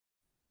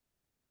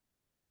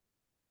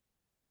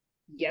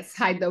Yes,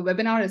 hi, the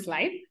webinar is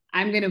live.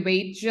 I'm going to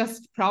wait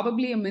just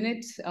probably a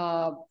minute,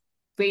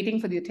 waiting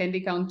for the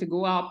attendee count to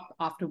go up,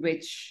 after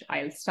which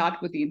I'll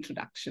start with the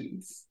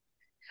introductions.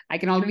 I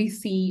can already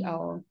see a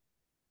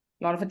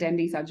lot of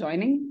attendees are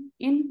joining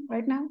in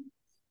right now.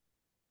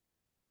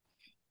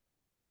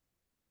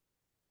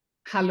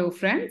 Hello,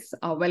 friends.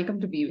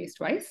 Welcome to Be Waste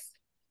Wise.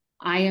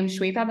 I am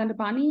Shweta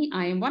Dandapani.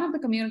 I am one of the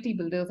community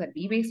builders at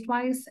Be Waste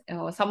Wise.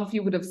 Some of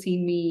you would have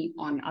seen me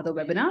on other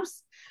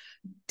webinars.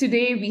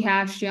 Today, we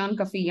have Shian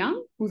Kafi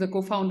Young, who's a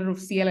co-founder of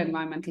CL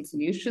Environmental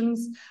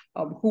Solutions,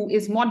 who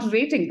is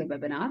moderating the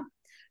webinar.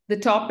 The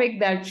topic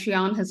that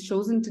Shian has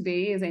chosen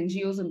today is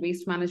NGOs and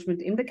waste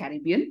management in the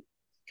Caribbean.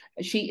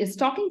 She is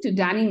talking to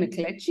Danny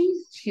McCletchy.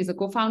 She's a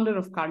co-founder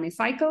of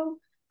Carnicycle,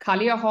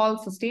 Kalia Hall,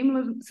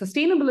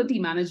 Sustainability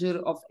Manager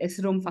of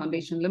Esirom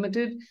Foundation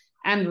Limited,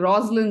 and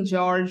Rosalind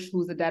George,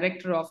 who's the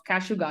director of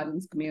Cashew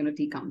Gardens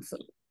Community Council.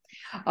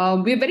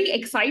 We're very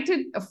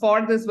excited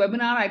for this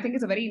webinar. I think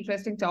it's a very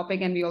interesting topic,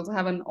 and we also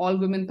have an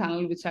all-women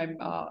panel,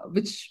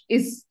 which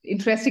is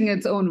interesting in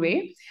its own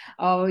way.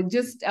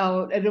 Just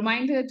a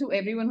reminder to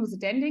everyone who's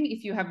attending: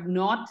 if you have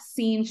not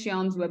seen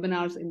Shian's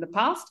webinars in the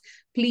past,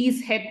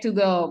 please head to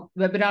the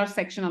webinar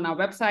section on our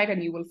website,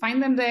 and you will find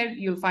them there.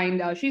 You'll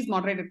find she's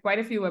moderated quite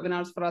a few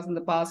webinars for us in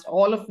the past,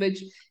 all of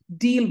which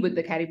deal with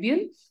the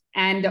Caribbean.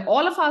 And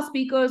all of our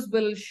speakers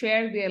will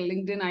share their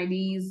LinkedIn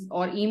IDs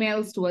or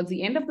emails towards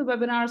the end of the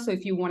webinar. So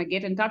if you want to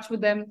get in touch with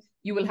them,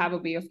 you will have a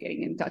way of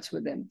getting in touch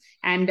with them.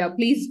 And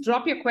please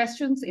drop your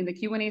questions in the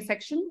Q&A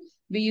section.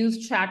 We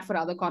use chat for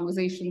other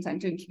conversations and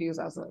to introduce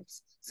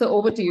ourselves. So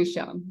over to you,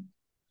 Shian.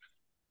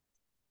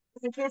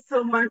 Thank you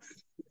so much.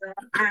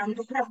 And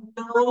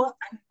hello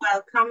and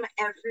welcome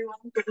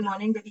everyone. Good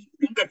morning, good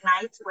evening, good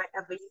night,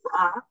 wherever you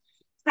are.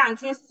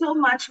 Thank you so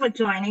much for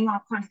joining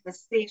our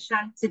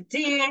conversation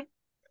today.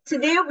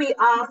 Today, we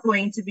are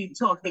going to be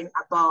talking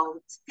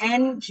about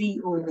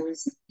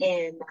NGOs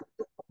in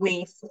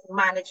waste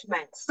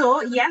management.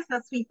 So yes,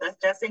 as Rita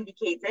just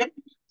indicated,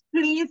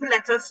 please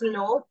let us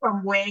know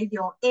from where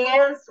your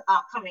ears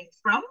are coming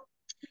from.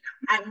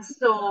 And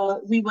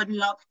so we would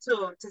love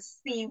to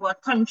see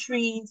what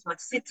countries,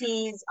 what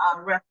cities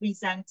are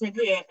represented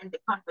here in the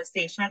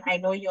conversation. I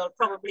know you'll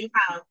probably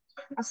have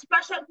a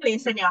special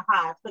place in your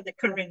heart for the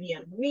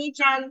Caribbean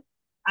region.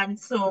 And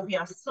so we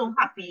are so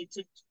happy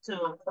to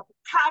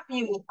have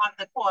you on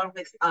the call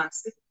with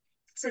us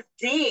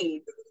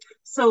today.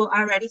 So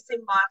I already see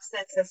Mark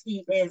says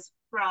he is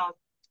from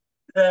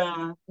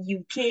the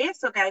UK.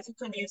 So guys, you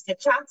can use the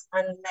chat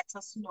and let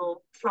us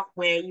know from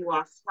where you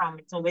are from.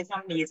 It's always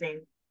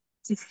amazing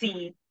to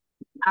see.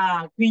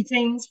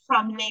 Greetings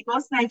from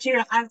Lagos,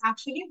 Nigeria. I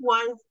actually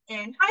was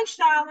in, hi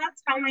Charlotte,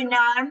 hi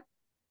Renan,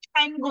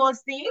 hi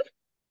Ngozi.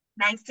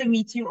 Nice to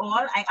meet you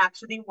all. I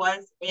actually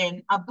was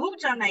in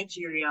Abuja,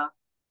 Nigeria,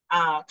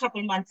 a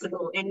couple months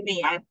ago in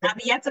May. I've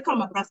yet to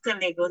come across to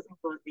Lagos and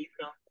Ngozi,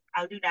 so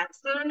I'll do that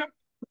soon.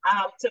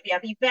 So we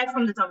have Yvette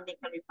from the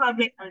Dominican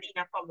Republic,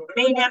 Alina from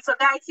Romania. So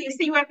guys, you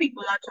see where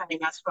people are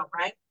joining us from,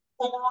 right?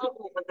 All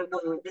over the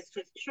world. This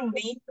is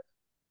truly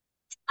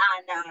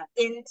an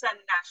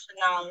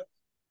international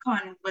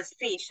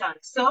conversation.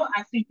 So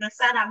as Rita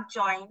said, I'm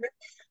joined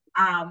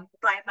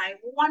by my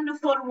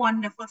wonderful,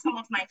 some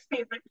of my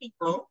favorite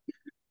people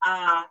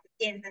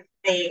in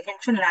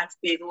Trinidad and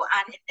Tobago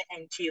and in the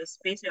NGO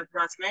space. We have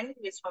Rosalind,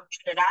 who is from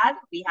Trinidad.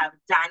 We have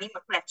Danny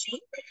McCletchy,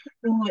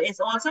 who is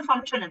also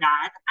from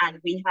Trinidad. And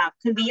we have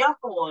Kalia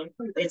Hall,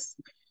 who is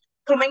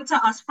coming to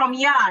us from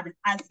Yard,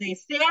 as they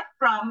say,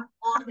 from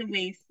all the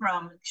way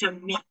from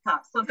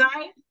Jamaica. So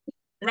guys,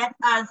 let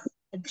us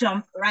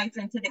jump right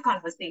into the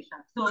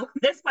conversation. So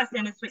this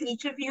question is for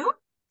each of you.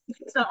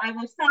 So I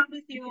will start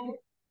with you,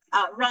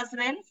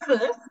 Rosalind,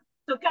 first.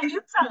 So can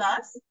you tell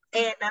us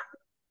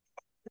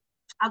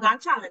I'm going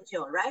to challenge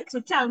you, right? So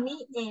tell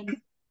me in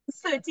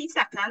 30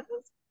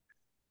 seconds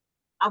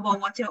about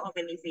what your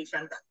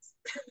organization does.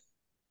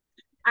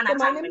 And so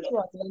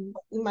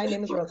my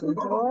name is Rosalind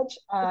George.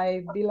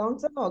 I belong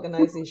to an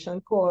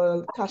organization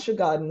called Cashew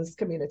Gardens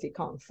Community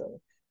Council.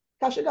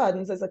 Cashew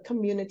Gardens is a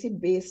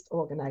community-based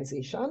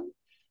organization,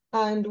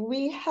 and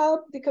we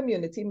help the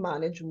community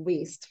manage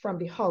waste from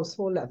the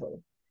household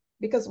level.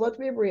 Because what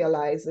we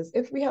realize is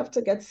if we have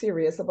to get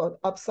serious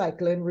about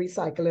upcycling,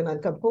 recycling,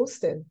 and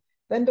composting,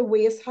 then the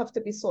waste have to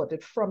be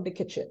sorted from the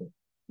kitchen.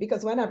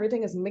 Because when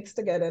everything is mixed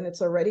together and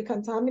it's already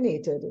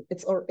contaminated,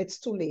 it's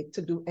too late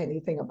to do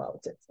anything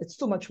about it. It's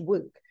too much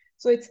work.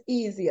 So it's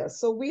easier.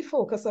 So we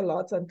focus a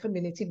lot on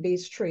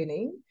community-based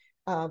training.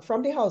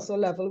 From the household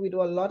level, we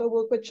do a lot of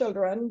work with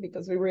children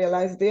because we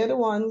realize they're the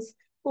ones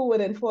who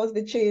would enforce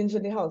the change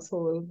in the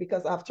household,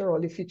 because after all,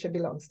 the future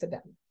belongs to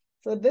them.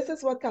 So this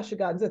is what Cashew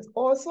Gardens is. It's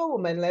also a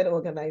women-led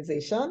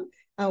organization,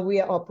 and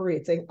we are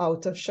operating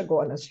out of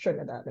Chaguanas,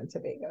 Trinidad and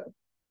Tobago.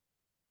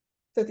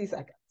 30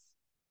 seconds.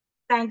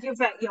 Thank you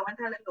very much.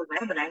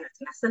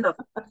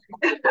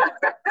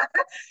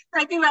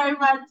 Thank you very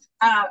much,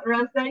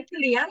 Rosalind.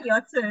 Kalia,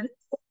 your turn.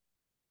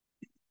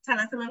 Tell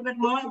us a little bit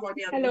more about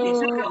the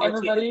organization. Hello,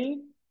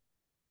 everybody.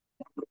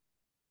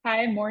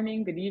 Hi,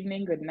 morning, good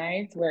evening, good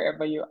night,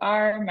 wherever you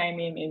are. My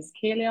name is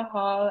Kalia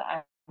Hall.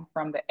 I'm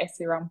from the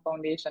Esiram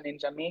Foundation in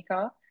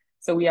Jamaica.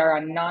 So we are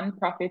a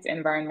non-profit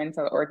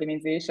environmental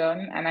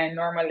organization, and I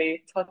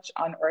normally touch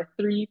on our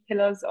three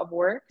pillars of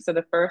work. So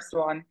the first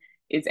one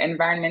is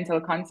environmental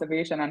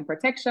conservation and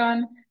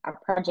protection. A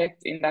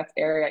project in that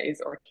area is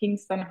our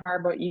Kingston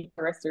Harbor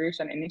Eco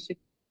Restoration Initiative,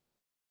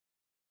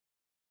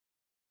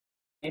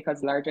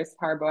 Jamaica's largest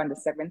harbor and the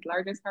seventh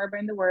largest harbor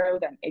in the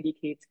world, and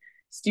educate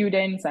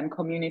students and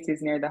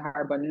communities near the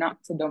harbor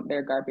not to dump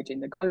their garbage in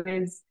the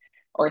gullies.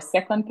 Our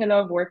second pillar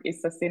of work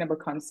is sustainable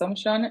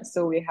consumption.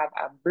 So we have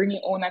a Bring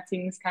Your Own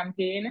Things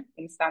campaign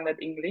in standard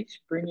English,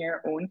 Bring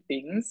Your Own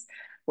Things,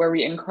 where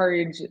we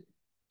encourage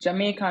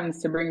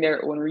Jamaicans to bring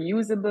their own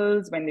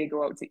reusables when they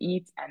go out to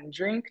eat and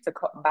drink to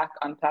cut back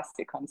on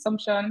plastic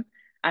consumption.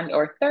 And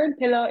our third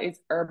pillar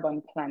is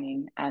urban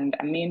planning, and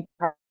a main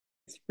part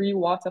is free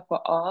water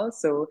for all.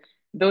 So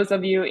those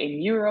of you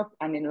in Europe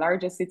and in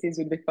larger cities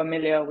would be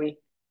familiar with,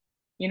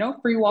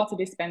 free water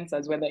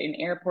dispensers, whether in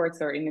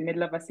airports or in the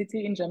middle of a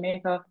city. In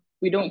Jamaica,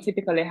 we don't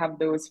typically have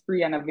those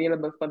free and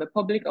available for the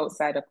public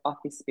outside of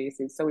office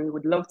spaces. So we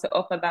would love to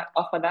offer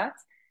that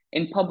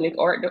in public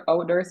or the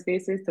outdoor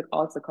spaces to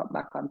also cut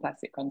back on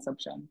plastic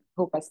consumption.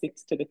 Hope I stick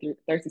to the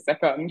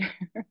 30-second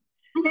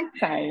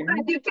time.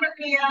 Thank you,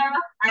 Kalia.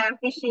 I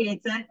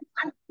appreciate it.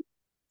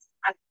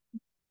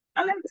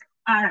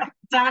 All right,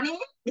 Danny,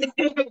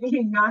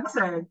 your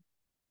turn.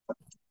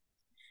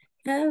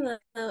 Hello,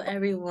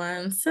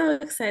 everyone. So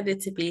excited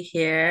to be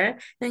here.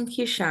 Thank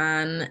you,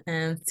 Sean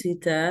and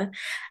Tuta.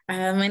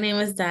 My name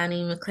is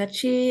Dani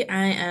McCletchy.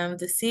 I am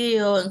the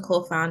CEO and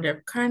co-founder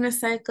of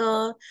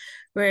Carnicycle.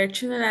 We're a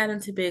Trinidad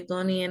and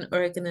Tobagonian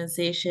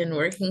organization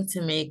working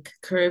to make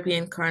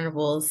Caribbean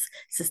carnivals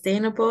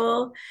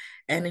sustainable.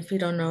 And if you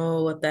don't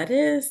know what that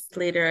is,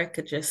 later I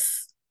could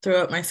just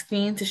throw up my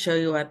screen to show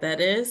you what that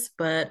is,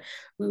 but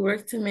we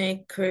work to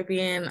make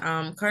Caribbean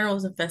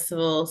carnivals and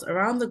festivals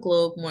around the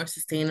globe more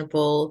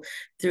sustainable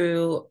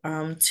through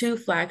two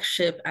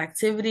flagship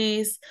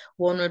activities.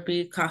 One would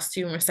be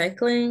costume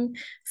recycling.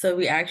 So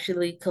we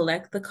actually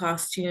collect the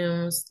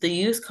costumes, the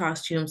used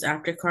costumes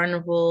after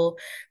Carnival,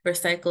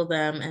 recycle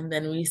them, and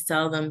then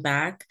resell them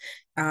back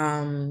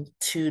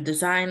to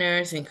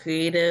designers and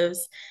creatives.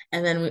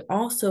 And then we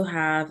also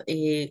have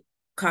a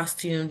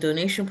costume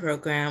donation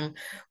program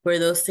where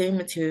those same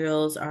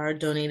materials are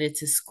donated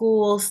to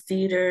schools,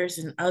 theaters,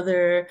 and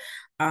other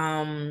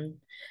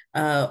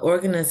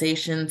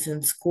organizations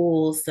and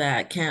schools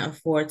that can't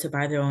afford to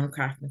buy their own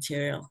craft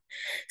material.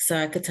 So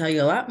I could tell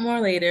you a lot more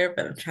later,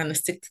 but I'm trying to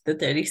stick to the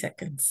 30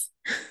 seconds.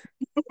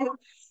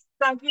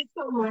 Thank you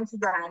so much,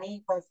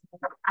 Danny,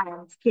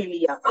 and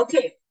Kalia.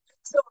 Okay,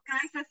 so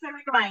guys, just a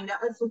reminder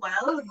as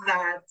well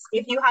that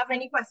if you have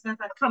any questions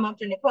that come up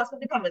during the course of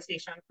the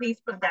conversation,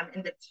 please put them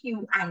in the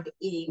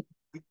Q&A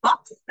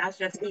box. That's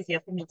just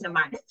easier for me to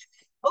manage.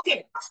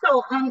 Okay,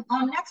 so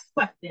our next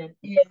question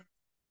is,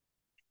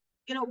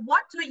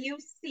 what do you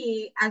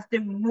see as the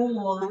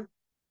role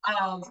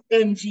of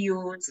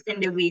NGOs in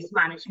the waste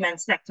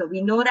management sector?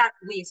 We know that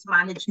waste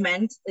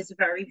management is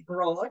very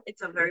broad.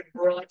 It's a very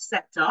broad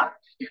sector.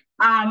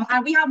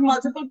 And we have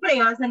multiple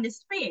players in this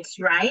space,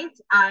 right?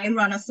 I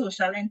run a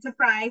social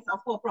enterprise, a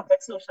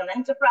for-profit social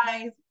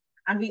enterprise,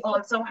 and we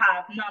also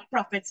have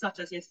nonprofits such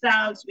as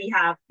yourselves. We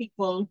have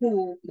people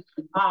who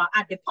are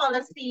at the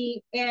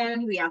policy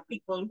end. We have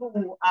people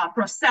who are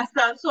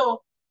processors.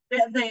 So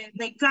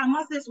the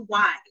gamut is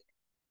wide.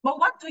 But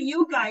what do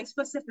you guys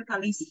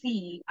specifically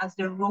see as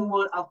the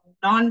role of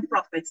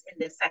nonprofits in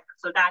this sector?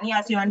 So Danny,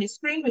 as you're on the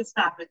screen, we'll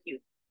start with you.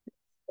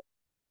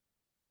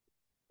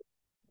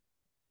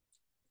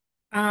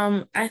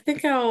 I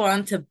think I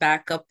want to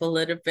back up a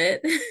little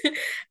bit.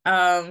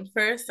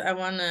 First, I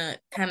want to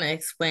kind of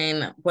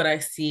explain what I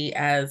see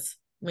as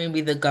maybe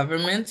the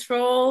government's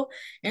role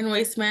in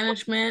waste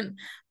management,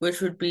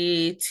 which would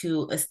be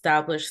to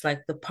establish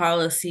like the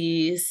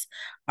policies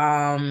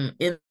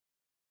in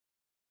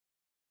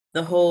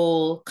the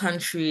whole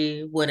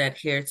country would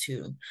adhere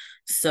to.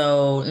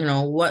 So,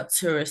 what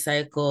to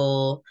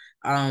recycle,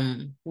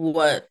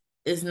 what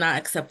is not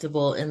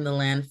acceptable in the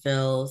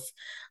landfills,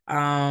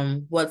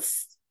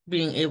 what's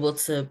being able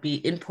to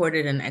be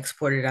imported and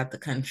exported out the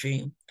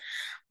country.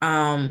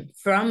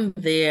 From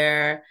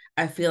there,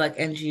 I feel like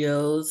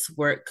NGOs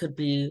work could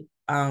be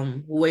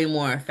way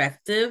more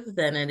effective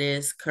than it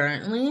is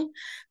currently.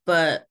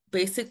 But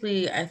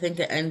basically, I think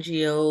the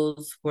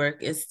NGOs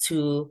work is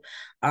to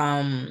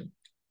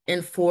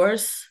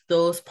enforce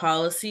those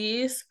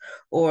policies,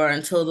 or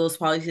until those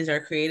policies are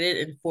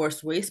created,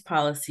 enforce waste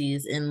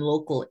policies in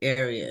local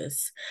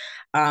areas.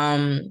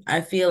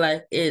 I feel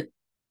like it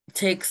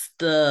takes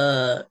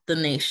the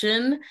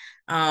nation,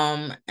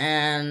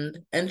 and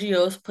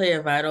NGOs play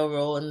a vital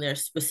role in their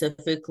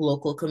specific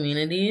local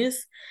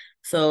communities.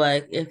 So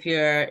like if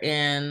you're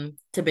in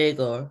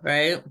Tobago,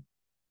 right?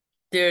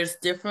 There's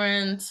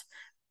different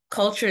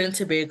culture in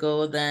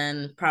Tobago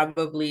than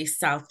probably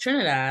South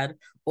Trinidad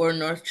or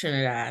North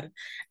Trinidad.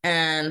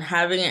 And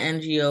having an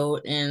NGO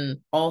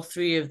in all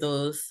three of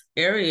those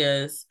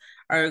areas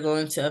are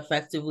going to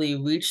effectively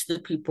reach the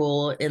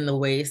people in the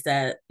ways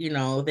that,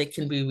 they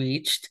can be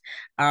reached.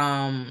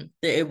 They're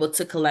able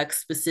to collect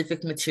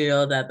specific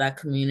material that that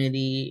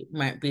community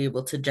might be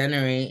able to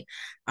generate.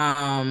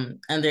 And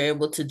they're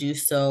able to do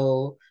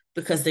so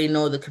because they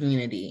know the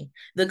community.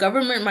 The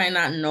government might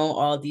not know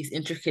all these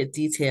intricate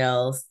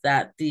details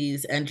that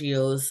these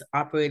NGOs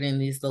operating in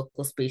these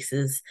local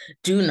spaces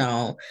do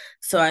know.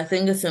 So I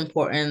think it's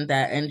important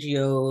that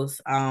NGOs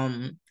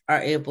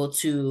are able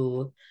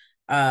to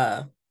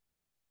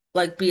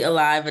be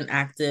alive and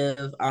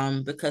active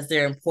because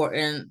they're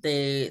important.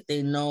 They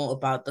know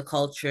about the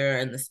culture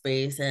and the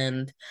space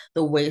and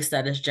the waste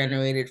that is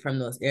generated from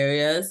those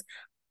areas.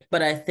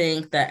 But I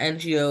think that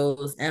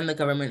NGOs and the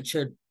government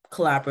should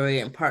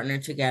collaborate and partner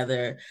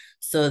together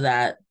so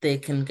that they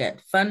can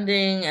get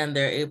funding and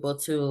they're able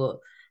to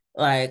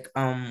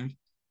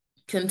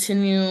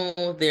continue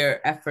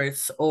their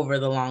efforts over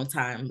the long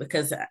time,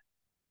 because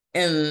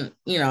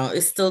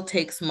it still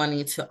takes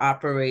money to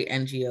operate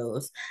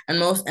NGOs, and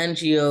most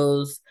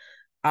NGOs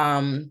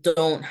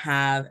don't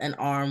have an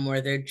arm where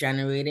they're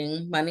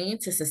generating money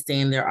to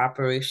sustain their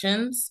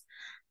operations,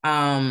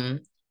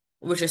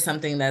 which is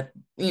something that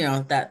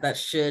that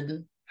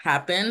should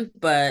happen.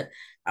 But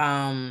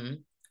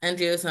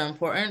NGOs are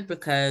important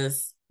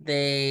because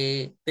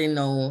they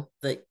know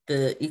the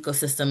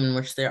ecosystem in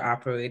which they're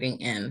operating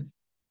in.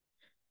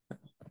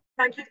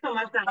 Thank you so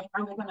much, Danny.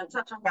 And we're going to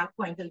touch on that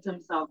point in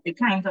terms of the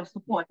kinds of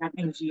support that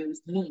NGOs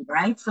need,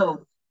 right?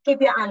 So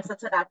keep your answer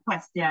to that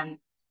question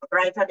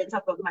right at the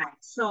top of mind.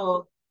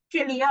 So,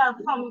 Julia,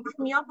 from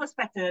your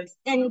perspectives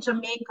in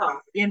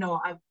Jamaica,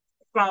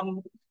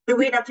 from the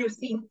way that you've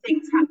seen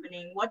things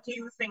happening, what do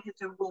you think is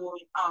the role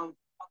of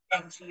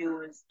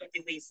NGOs in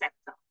the waste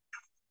sector?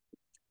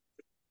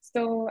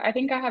 So I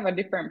think I have a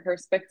different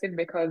perspective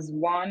because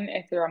one,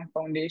 Ethereum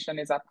Foundation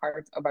is a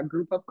part of a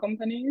group of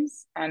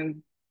companies,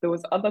 and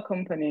those other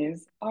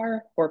companies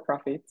are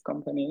for-profit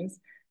companies,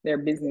 they're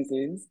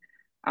businesses.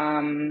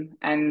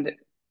 And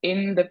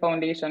in the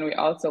foundation, we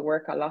also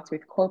work a lot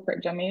with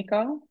corporate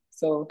Jamaica.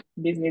 So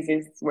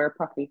businesses where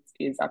profit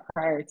is a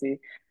priority.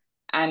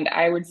 And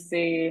I would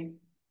say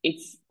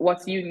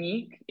what's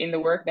unique in the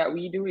work that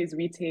we do is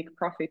we take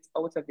profit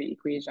out of the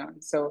equation.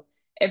 So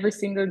every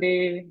single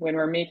day when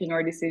we're making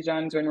our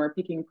decisions, when we're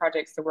picking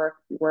projects to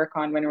work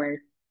on, when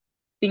we're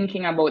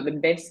thinking about the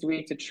best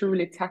way to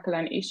truly tackle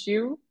an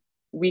issue,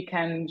 we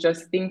can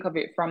just think of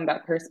it from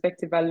that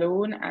perspective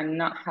alone and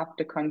not have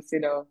to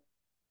consider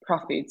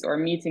profits or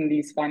meeting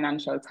these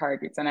financial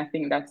targets. And I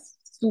think that's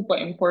super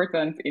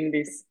important in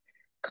this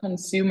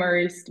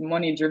consumerist,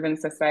 money-driven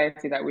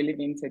society that we live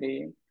in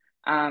today.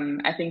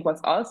 I think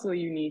what's also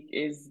unique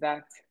is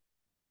that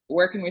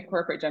working with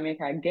corporate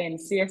Jamaica, again,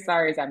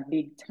 CSR is a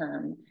big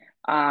term.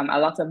 A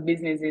lot of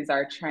businesses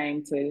are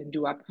trying to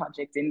do a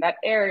project in that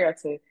area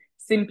to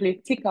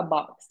simply tick a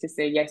box to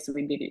say, yes,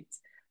 we did it.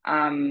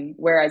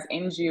 Whereas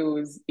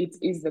NGOs, it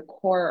is the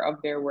core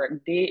of their work.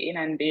 Day in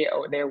and day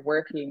out, they're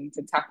working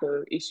to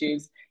tackle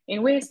issues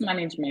in waste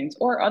management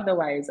or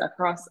otherwise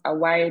across a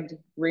wide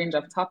range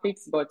of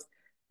topics. But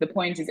the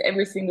point is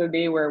every single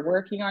day we're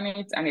working on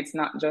it, and it's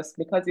not just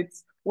because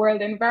it's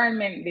World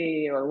Environment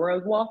Day or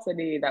World Water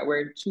Day that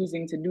we're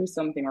choosing to do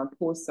something or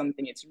post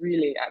something. It's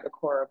really at the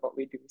core of what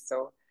we do.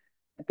 So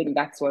I think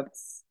that's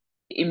what's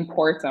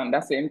important.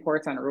 That's the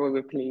important role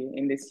we play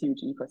in this huge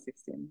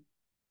ecosystem.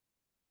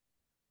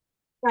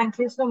 Thank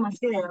you so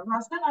much, Julia.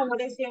 Rosman,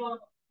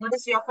 what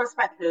is your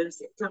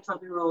perspectives in terms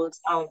of the roles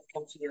of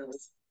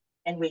NGOs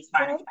in waste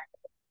management?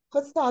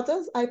 For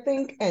starters, I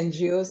think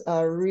NGOs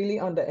are really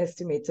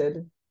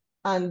underestimated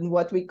and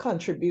what we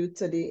contribute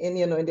to in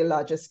the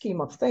larger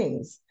scheme of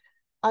things.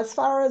 As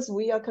far as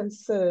we are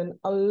concerned,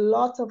 a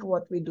lot of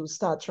what we do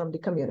starts from the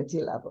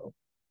community level.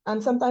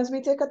 And sometimes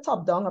we take a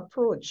top-down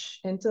approach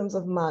in terms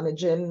of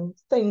managing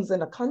things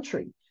in a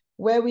country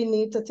where we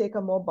need to take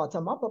a more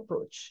bottom-up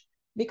approach.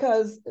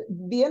 Because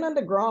being on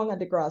the ground at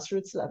the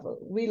grassroots level,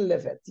 we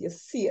live it, you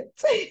see it,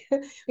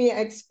 we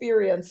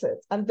experience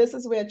it. And this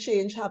is where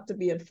change have to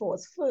be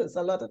enforced first.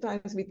 A lot of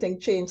times we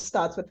think change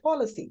starts with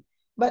policy.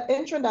 But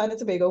in Trinidad and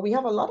Tobago, we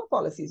have a lot of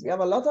policies, we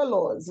have a lot of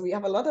laws, we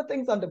have a lot of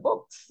things on the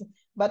books,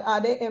 but are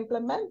they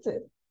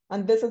implemented?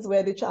 And this is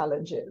where the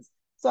challenge is.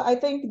 So I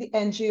think the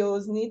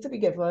NGOs need to be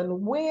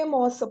given way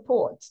more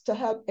support to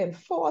help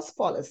enforce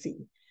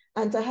policy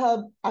and to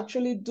help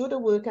actually do the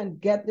work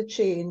and get the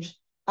change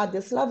at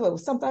this level.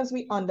 Sometimes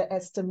we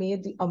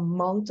underestimate the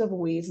amount of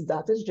waste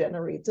that is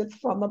generated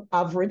from an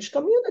average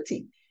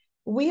community.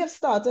 We have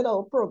started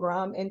our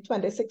program in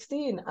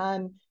 2016,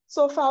 and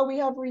so far we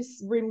have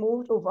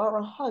removed over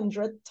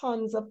 100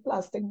 tons of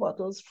plastic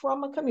bottles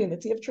from a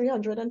community of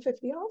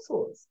 350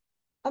 households.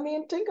 I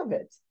mean, think of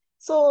it.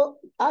 So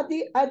at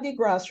the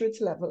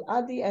grassroots level,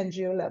 at the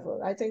NGO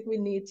level, I think we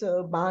need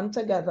to band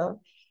together.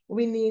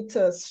 We need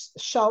to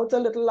shout a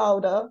little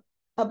louder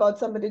about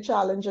some of the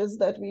challenges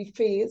that we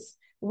face.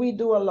 We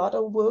do a lot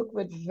of work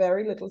with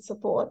very little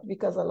support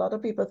because a lot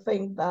of people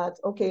think that,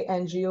 okay,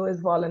 NGO is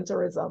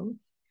voluntarism.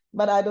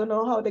 but I don't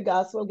know how the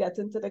gas will get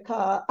into the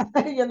car.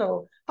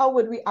 How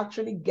would we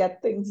actually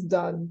get things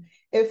done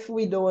if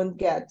we don't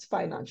get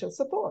financial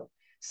support?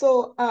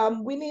 So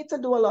we need to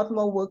do a lot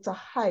more work to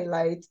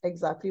highlight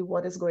exactly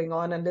what is going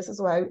on. And this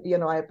is why,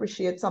 I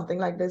appreciate something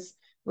like this,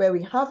 where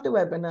we have the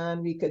webinar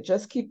and we could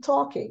just keep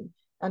talking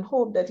and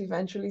hope that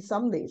eventually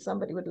someday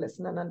somebody would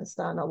listen and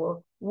understand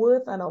our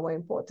worth and our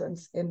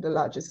importance in the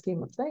larger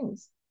scheme of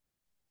things.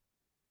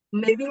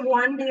 Maybe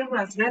one day,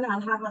 Rosalind,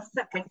 I'll have a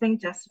separate thing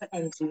just for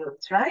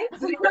NGOs, right?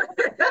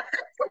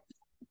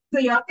 So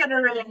you're going to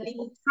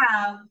really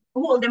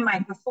hold the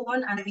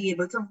microphone and be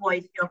able to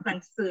voice your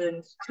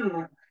concerns too.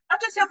 Not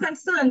just your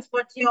concerns,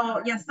 but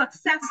your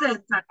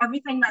successes and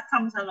everything that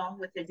comes along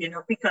with it,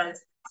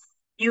 because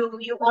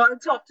you all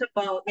talked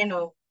about,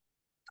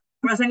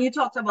 Rosalind, you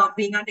talked about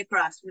being on the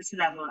grassroots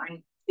level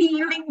and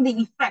feeling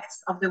the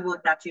effects of the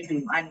work that you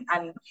do. And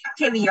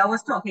Kelly, I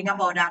was talking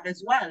about that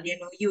as well.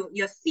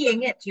 You're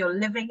seeing it, you're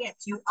living it,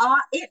 you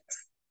are it.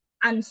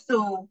 And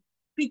so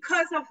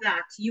because of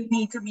that, you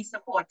need to be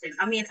supported.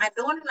 I mean, I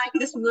don't like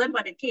this word,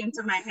 but it came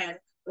to my head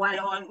while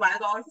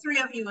all three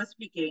of you were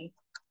speaking.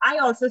 I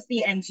also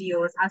see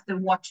NGOs as the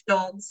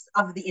watchdogs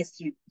of the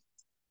issue.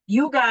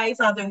 You guys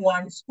are the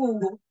ones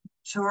who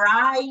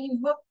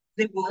drive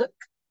the work,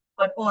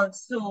 but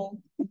also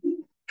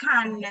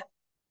can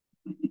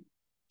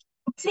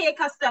take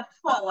a step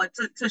forward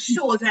to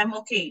show them,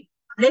 okay,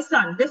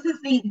 listen, this is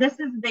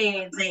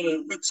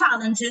the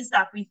challenges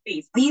that we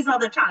face. These are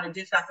the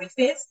challenges that we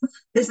face.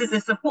 This is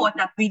the support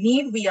that we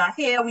need. We are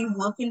here. We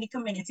work in the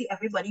community.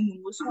 Everybody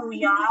knows who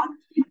we are.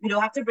 We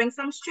don't have to bring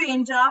some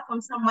stranger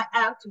from somewhere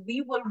else.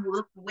 We will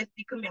work with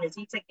the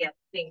community to get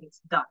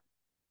things done.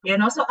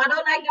 So I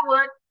don't like the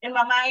word. In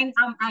my mind,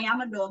 I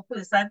am a dog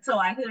person, so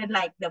I heard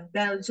like the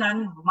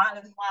Belgian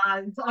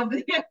Malinois of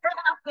the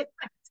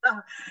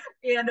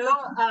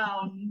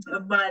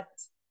but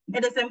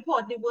it is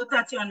important, the work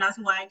that you, and that's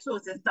why I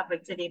chose this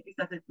topic today,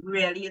 because it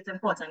really is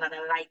important, and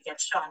I like it,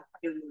 Sean,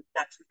 that you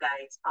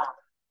guys are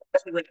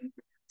doing.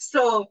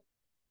 So,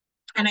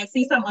 and I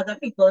see some other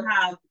people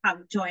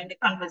have joined the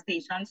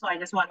conversation, so I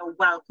just want to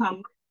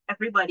welcome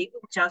everybody who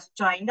just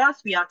joined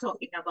us. We are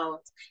talking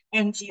about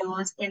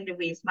NGOs in the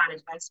waste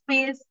management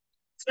space,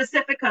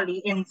 specifically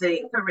in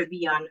the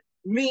Caribbean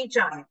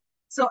region.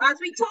 So as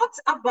we talked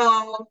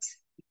about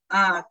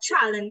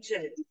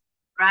challenges,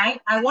 right?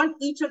 I want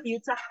each of you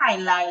to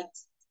highlight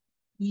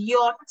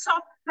your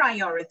top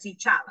priority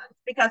challenge,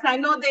 because I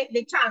know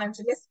the challenge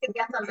list can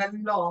get a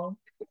little long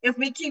if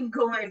we keep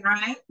going,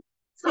 right?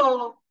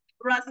 So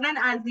Rosalind,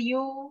 as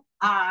you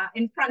are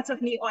in front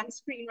of me on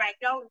screen right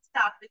now, we'll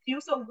start with you.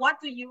 So what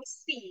do you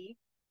see?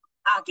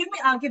 I'll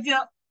give you,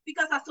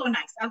 because that's so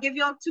nice, I'll give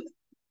you two.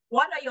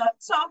 What are your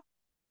top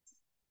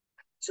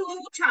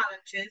two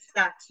challenges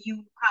that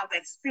you have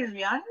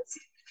experienced?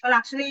 Well,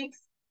 actually,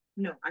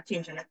 no, I'm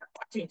changing my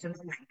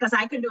mind, because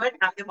I can do it.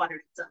 I'm the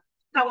moderator.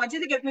 So I want you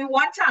to give me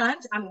one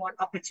challenge and one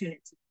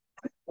opportunity.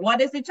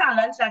 What is the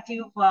challenge that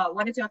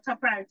what is your top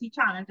priority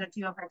challenge that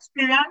you have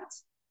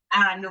experienced?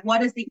 And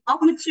what is the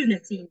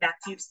opportunity that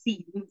you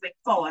see moving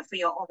forward for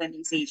your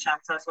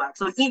organizations as well?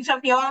 So each of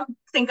you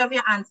think of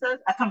your answers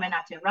are coming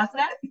at you.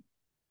 Rosalind?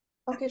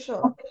 Okay,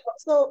 sure.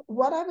 So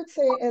what I would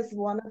say is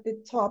one of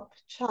the top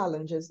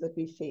challenges that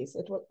we face,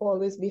 it will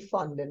always be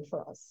funding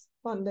for us.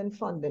 Funding.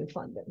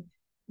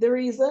 The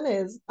reason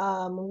is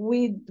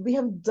we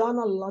have done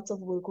a lot of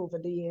work over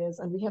the years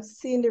and we have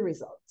seen the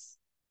results,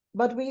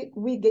 but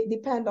we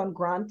depend on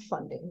grant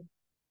funding,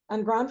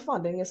 and grant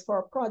funding is for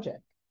a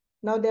project.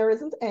 Now, there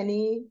isn't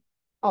any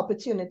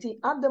opportunity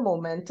at the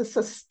moment to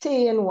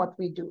sustain what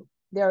we do.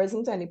 There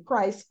isn't any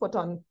price put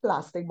on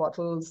plastic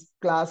bottles,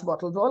 glass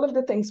bottles, all of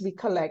the things we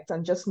collect,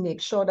 and just make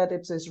sure that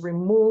it is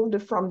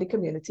removed from the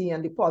community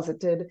and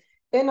deposited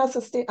in an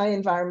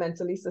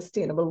environmentally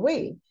sustainable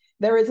way.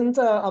 There isn't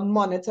a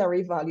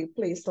monetary value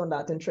placed on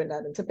that in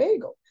Trinidad and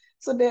Tobago.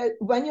 So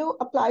when you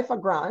apply for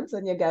grants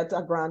and you get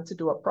a grant to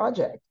do a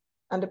project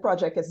and the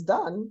project is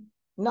done,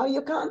 now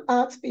you can't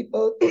ask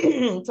people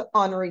to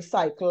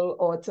unrecycle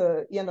or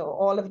to,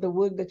 all of the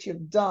work that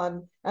you've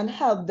done and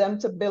help them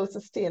to build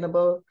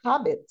sustainable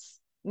habits.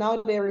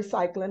 Now they're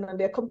recycling and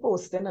they're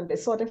composting and they're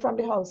sorting from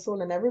the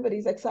household and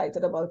everybody's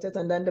excited about it,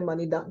 and then the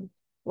money done.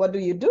 What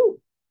do?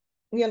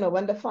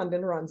 When the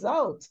funding runs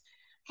out,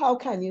 how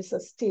can you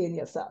sustain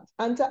yourself?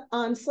 And to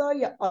answer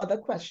your other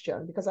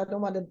question, because I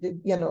don't want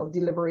to,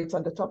 deliberate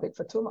on the topic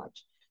for too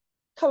much,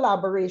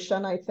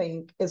 collaboration, I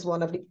think, is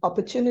one of the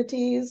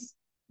opportunities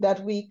that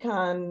we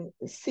can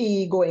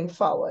see going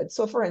forward.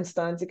 So for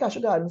instance, the Cashew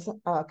Gardens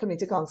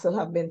Community Council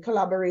have been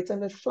collaborating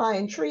with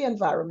Flying Tree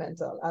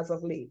Environmental as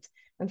of late.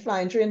 And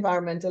Flying Tree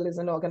Environmental is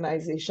an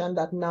organization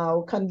that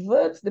now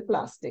converts the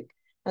plastic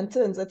and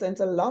turns it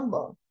into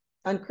lumber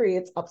and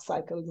creates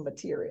upcycled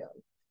material.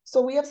 So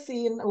we have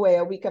seen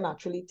where we can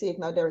actually take,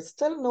 now there is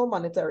still no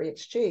monetary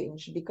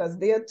exchange because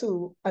they are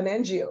too an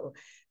NGO.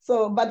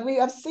 So, but we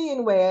have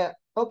seen where,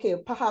 okay,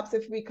 perhaps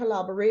if we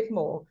collaborate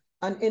more,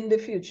 and in the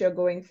future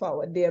going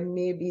forward, there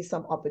may be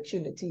some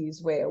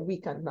opportunities where we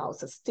can now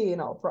sustain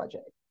our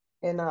project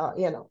in a,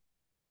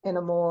 in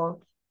a more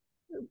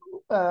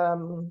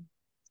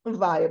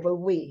viable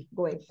way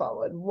going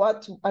forward.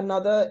 What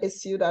another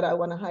issue that I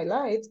want to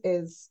highlight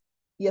is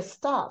your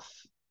staff.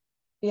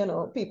 You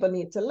know, people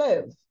need to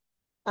live.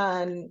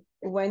 And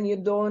when you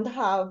don't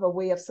have a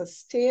way of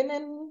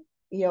sustaining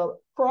your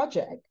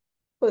project,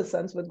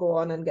 persons would go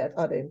on and get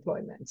other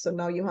employment. So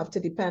now you have to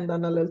depend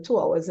on a little 2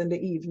 hours in the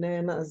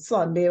evening, on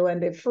Sunday when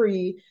they're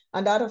free,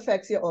 and that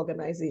affects your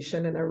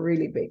organization in a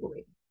really big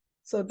way.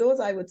 So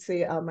those, I would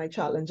say, are my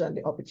challenge and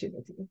the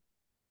opportunity.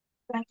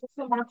 Thank you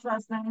so much,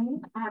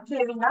 Roslyn.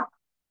 Clarina,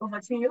 over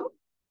to you.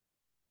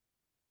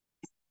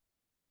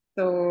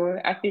 So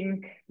I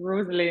think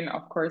Rosalind,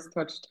 of course,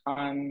 touched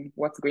on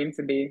what's going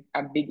to be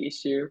a big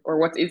issue, or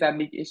what is a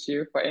big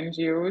issue for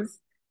NGOs.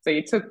 So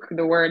you took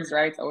the words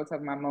right out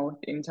of my mouth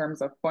in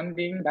terms of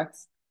funding.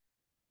 That's,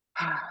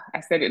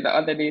 I said it the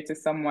other day to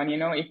someone, you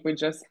know, if we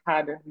just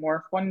had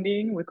more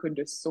funding, we could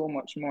do so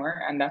much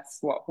more. And that's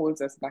what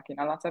holds us back in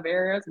a lot of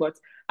areas. But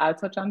I'll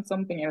touch on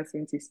something else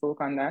since you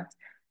spoke on that.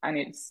 And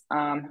it's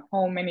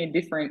how many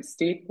different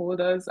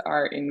stakeholders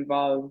are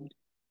involved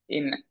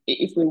in,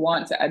 if we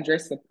want to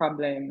address the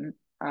problem,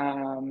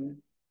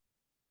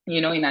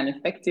 you know, in an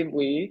effective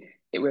way,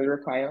 it will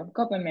require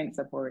government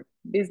support,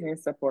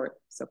 business support,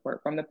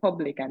 support from the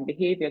public, and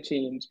behavior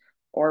change,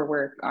 or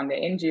work on the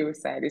NGO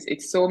side.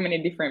 It's so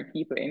many different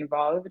people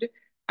involved,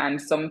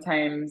 and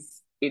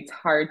sometimes it's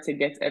hard to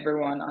get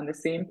everyone on the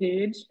same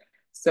page.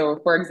 So,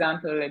 for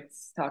example,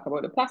 let's talk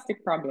about the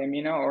plastic problem,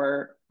 you know,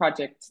 or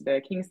project,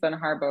 the Kingston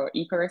Harbor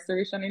Eco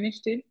Restoration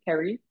Initiative,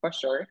 KERI for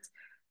short.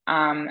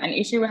 An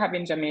issue we have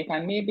in Jamaica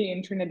and maybe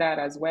in Trinidad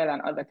as well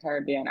and other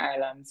Caribbean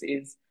islands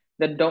is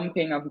the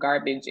dumping of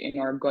garbage in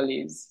our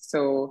gullies.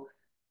 So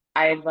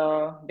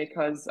either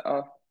because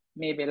of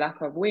maybe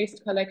lack of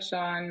waste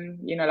collection,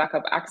 you know, lack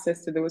of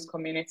access to those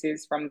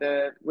communities from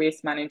the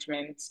waste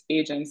management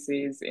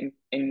agencies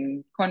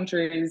in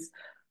countries,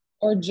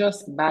 or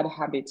just bad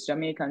habits.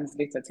 Jamaicans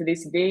litter. To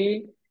this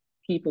day,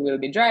 people will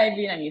be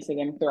driving and you see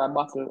them throw a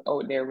bottle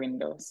out their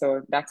window.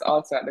 So that's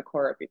also at the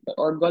core of it. But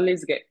our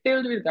gullies get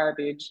filled with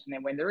garbage, and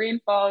then when the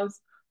rain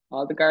falls,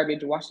 all the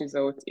garbage washes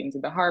out into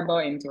the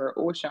harbor, into our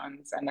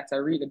oceans, and that's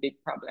a really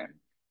big problem.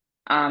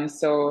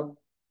 So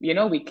you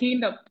know,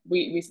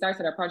 we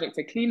started a project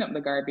to clean up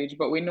the garbage,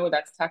 but we know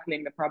that's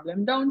tackling the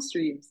problem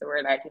downstream. So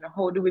we're like, you know,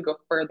 how do we go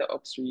further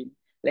upstream?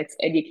 Let's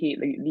educate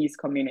these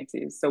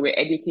communities. So we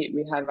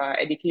have an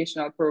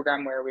educational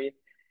program where we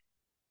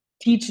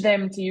teach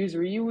them to use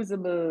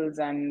reusables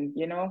and,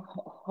 you know,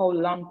 how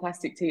long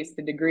plastic takes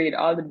to degrade,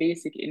 all the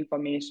basic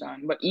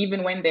information. But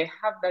even when they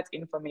have that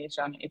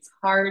information, it's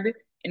hard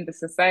in the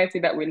society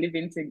that we live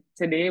in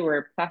today,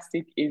 where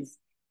plastic is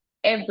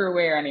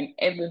everywhere and in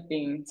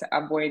everything, to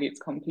avoid it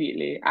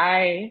completely.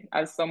 I,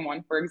 as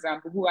someone, for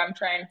example, who I'm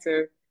trying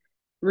to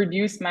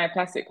reduce my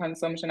plastic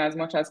consumption as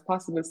much as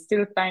possible,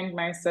 still find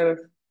myself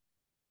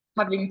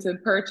having to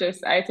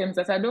purchase items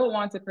that I don't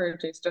want to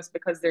purchase just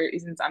because there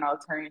isn't an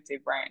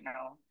alternative right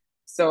now.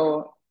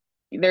 So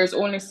there's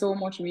only so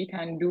much we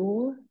can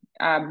do.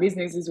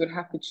 Businesses would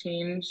have to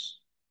change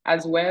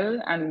as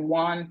well and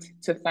want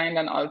to find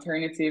an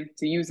alternative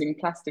to using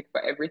plastic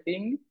for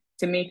everything,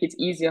 to make it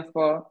easier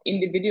for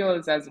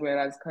individuals as well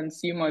as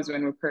consumers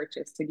when we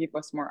purchase, to give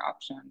us more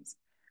options,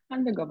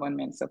 and the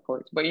government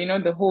support. But you know,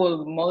 the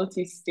whole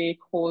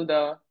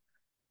multi-stakeholder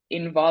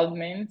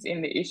involvement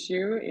in the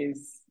issue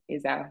is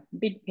a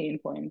big pain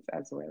point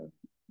as well.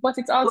 But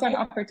it's also an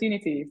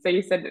opportunity. So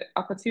you said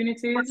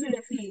opportunities.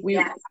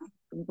 Yes.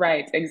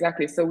 Right,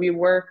 exactly. So we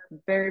work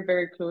very,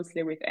 very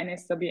closely with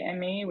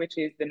NSWMA, which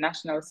is the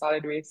National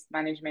Solid Waste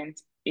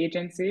Management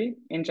Agency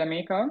in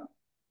Jamaica.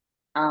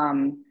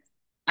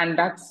 And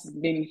that's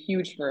been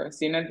huge for us.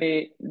 You know,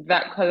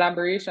 that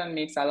collaboration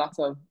makes a lot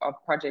of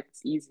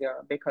projects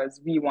easier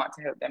because we want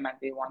to help them and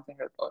they want to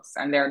help us,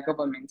 and they're a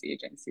government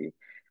agency.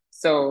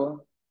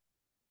 So,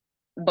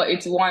 but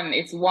it's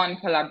one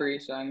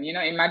collaboration. You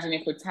know, imagine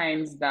if we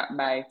times that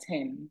by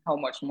 10, how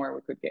much more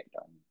we could get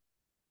done.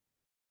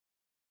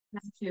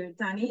 Thank you.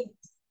 Danny?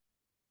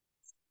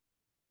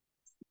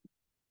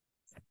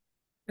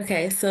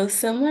 Okay, so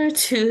similar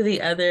to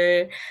the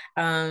other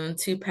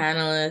two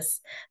panelists,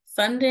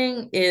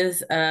 funding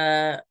is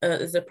a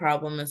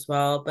problem as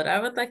well, but I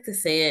would like to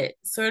say it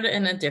sort of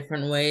in a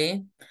different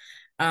way.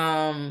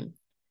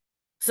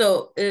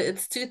 So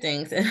it's two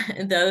things,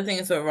 and the other thing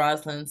is what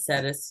Rosalind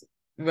said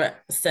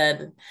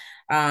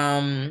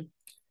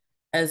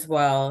as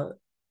well,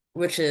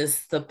 which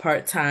is the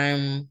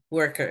part-time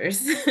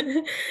workers.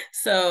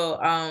 So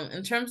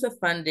in terms of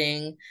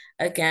funding,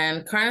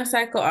 again,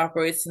 Carnival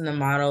operates in the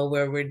model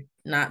where we're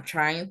not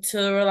trying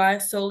to rely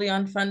solely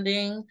on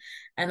funding.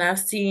 And I've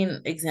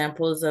seen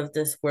examples of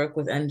this work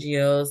with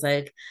NGOs.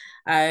 Like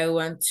I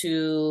went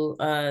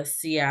to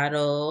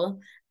Seattle,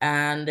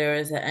 and there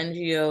was an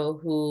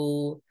NGO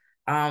who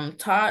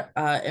taught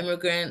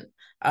immigrant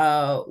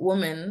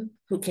women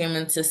who came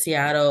into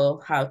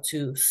Seattle how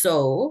to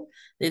sew.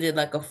 They did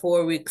like a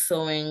 4-week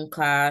sewing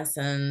class,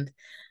 and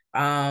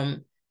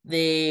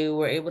they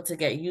were able to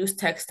get used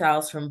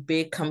textiles from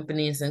big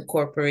companies and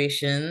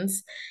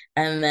corporations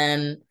and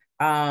then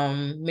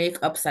make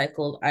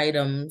upcycled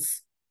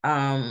items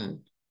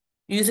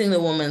using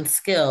the woman's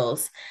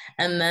skills.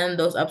 And then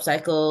those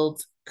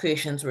upcycled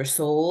creations were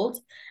sold.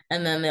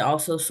 And then they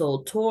also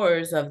sold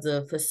tours of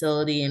the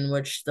facility in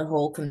which the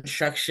whole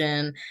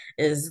construction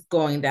is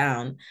going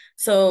down.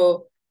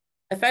 So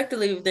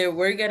effectively, they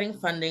were getting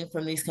funding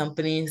from these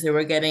companies. They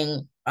were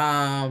getting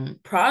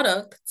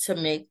product to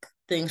make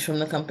things from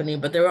the company,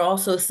 but they were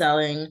also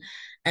selling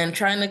and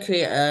trying to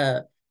create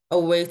a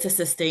way to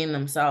sustain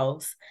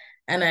themselves.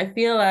 And I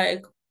feel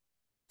like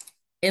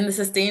in the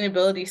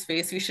sustainability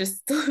space, we should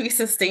still be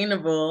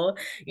sustainable,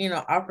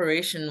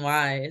 operation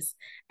wise.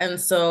 And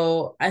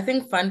so I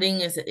think funding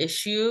is an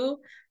issue.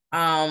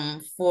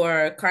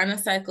 For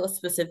Carnicycle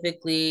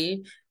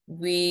specifically,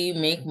 we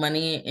make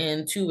money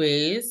in two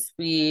ways.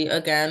 We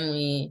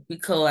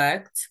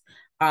collect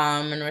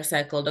and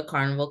recycle the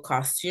carnival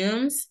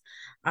costumes.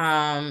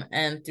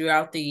 And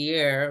throughout the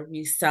year,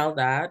 we sell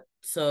that.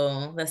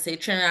 So let's say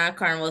Trinidad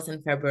Carnival is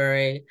in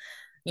February,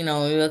 we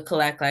will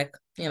collect like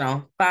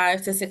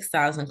 5,000 to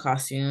 6,000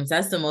 costumes.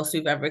 That's the most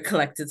we've ever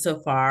collected so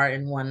far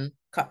in one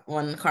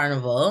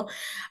carnival.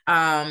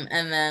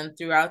 And then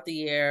throughout the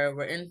year,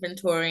 we're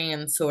inventorying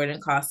and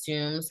sorting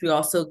costumes. We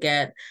also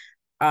get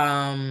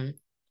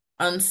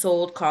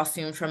unsold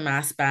costumes from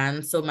mass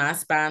bands. So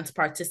mass bands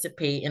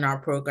participate in our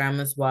program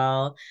as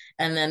well.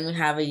 And then we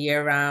have a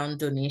year-round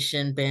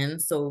donation bin.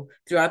 So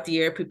throughout the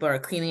year, people are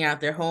cleaning out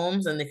their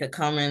homes and they could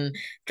come and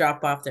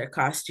drop off their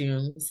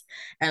costumes.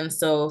 And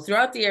so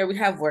throughout the year, we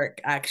have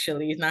work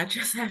actually, not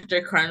just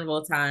after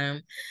carnival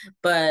time,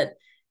 but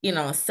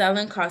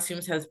selling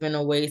costumes has been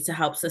a way to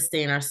help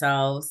sustain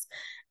ourselves,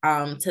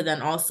 to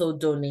then also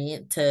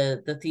donate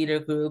to the theater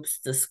groups,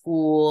 the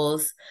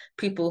schools,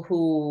 people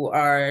who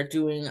are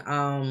doing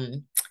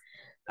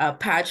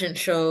pageant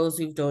shows.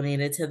 We've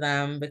donated to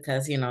them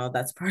because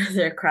that's part of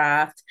their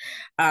craft.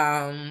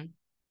 But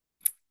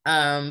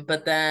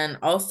then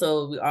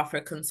also we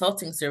offer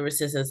consulting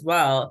services as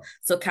well.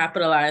 So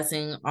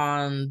capitalizing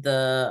on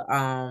the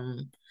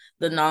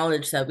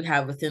knowledge that we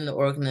have within the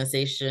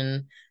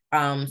organization,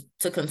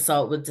 to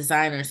consult with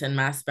designers and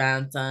mass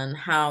bands on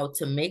how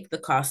to make the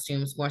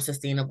costumes more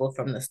sustainable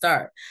from the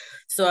start.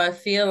 So I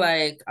feel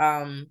like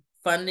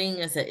funding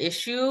is an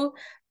issue,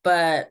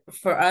 but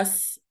for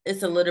us,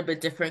 it's a little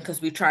bit different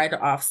because we try to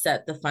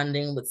offset the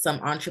funding with some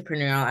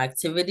entrepreneurial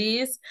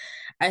activities.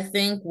 I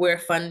think where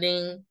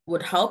funding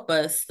would help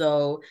us,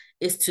 though,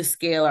 is to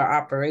scale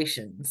our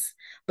operations.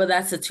 But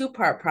that's a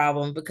two-part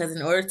problem because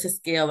in order to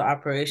scale the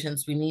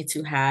operations, we need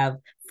to have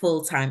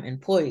full-time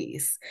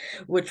employees,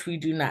 which we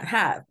do not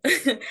have.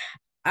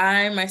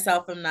 I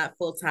myself am not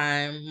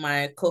full-time.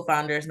 My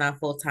co-founder is not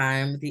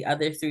full-time. The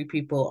other three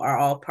people are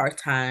all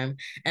part-time.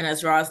 And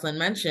as Rosalind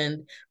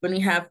mentioned, when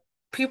you have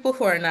people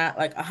who are not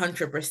like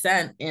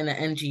 100% in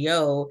an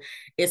NGO,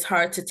 it's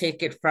hard to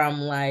take it from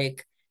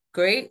like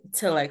great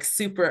to like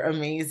super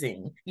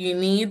amazing. You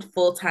need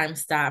full-time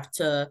staff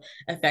to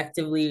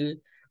effectively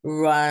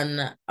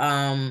run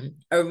a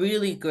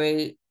really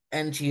great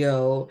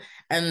NGO,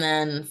 and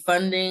then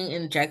funding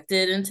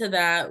injected into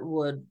that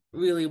would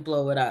really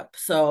blow it up.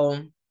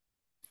 So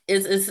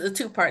it's a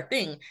two-part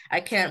thing.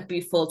 I can't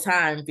be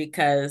full-time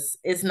because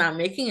it's not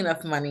making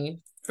enough money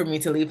for me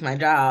to leave my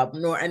job,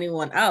 nor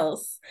anyone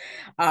else.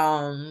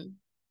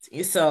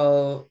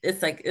 So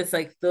it's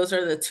like those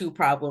are the two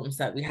problems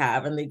that we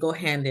have, and they go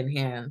hand in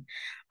hand.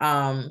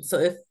 So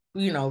if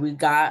we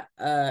got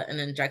an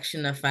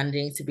injection of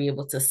funding to be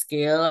able to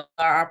scale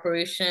our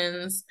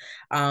operations,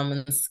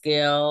 and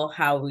scale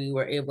how we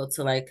were able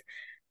to like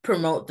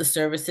promote the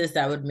services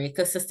that would make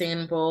us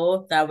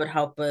sustainable, that would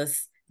help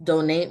us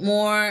donate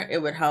more,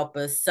 it would help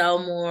us sell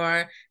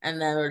more,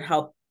 and then it would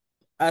help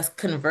us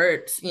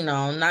convert,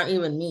 not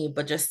even me,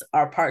 but just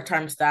our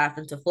part-time staff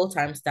into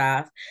full-time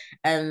staff.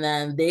 And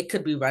then they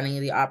could be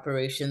running the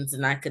operations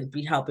and I could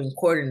be helping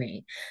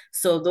coordinate.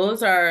 So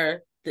those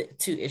are the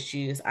two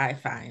issues I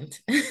find.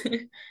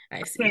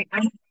 I see. Okay,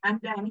 and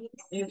then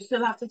you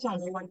still have to tell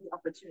me what the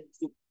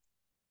opportunity.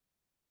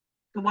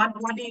 So what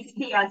do you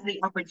see as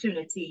the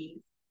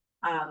opportunity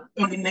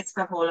in the midst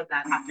of all of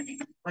that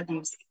happening? What do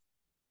you see?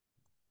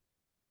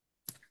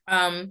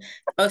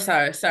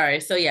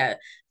 Sorry. So yeah.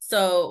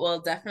 So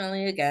well,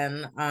 definitely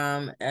again,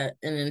 an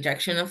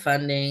injection of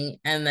funding,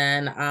 and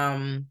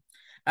then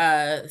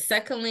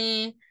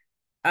secondly,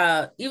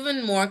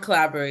 even more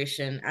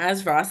collaboration.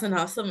 As Rosalind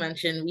also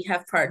mentioned, we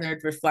have partnered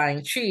with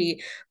Flying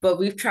Tree, but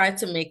we've tried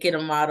to make it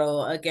a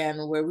model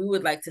again where we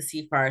would like to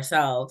see for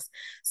ourselves.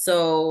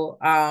 So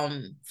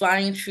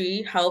Flying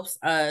Tree helps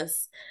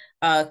us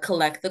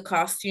collect the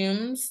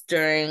costumes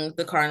during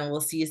the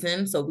carnival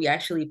season. So we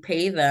actually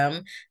pay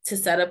them to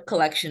set up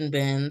collection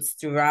bins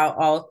throughout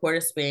all of Port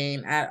of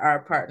Spain at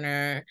our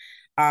partner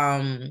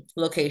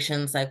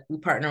locations. Like we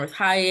partner with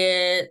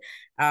Hyatt,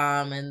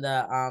 and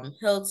the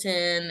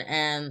Hilton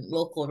and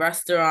local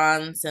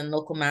restaurants and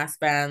local mass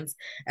bands.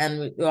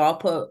 And we all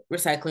put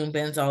recycling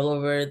bins all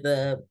over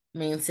the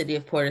main city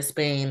of Port of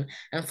Spain,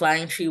 and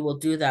Flying Tree will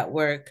do that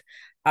work.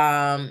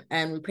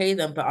 And we pay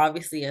them, but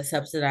obviously a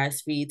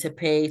subsidized fee to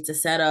pay to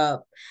set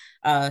up,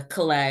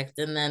 collect,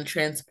 and then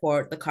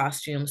transport the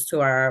costumes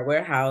to our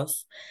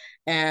warehouse.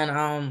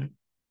 And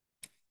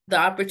the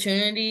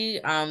opportunity,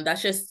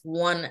 that's just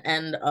one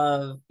end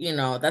of,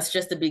 that's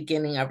just the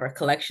beginning of our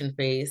collection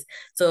phase.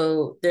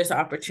 So there's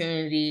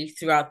opportunity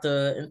throughout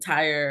the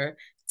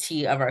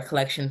entirety of our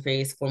collection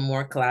phase for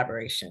more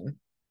collaboration.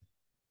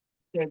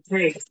 Okay,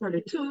 great. So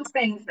the two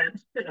things that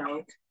stood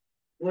out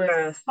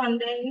were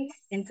funding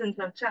in terms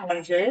of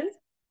challenges.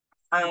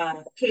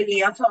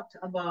 Kalia talked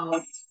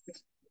about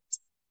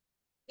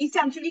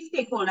essentially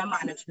stakeholder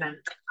management,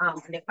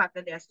 and the fact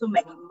that there are so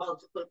many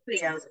multiple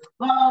players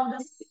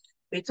involved.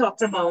 We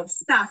talked about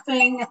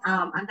staffing,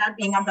 and that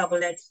being a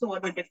double-edged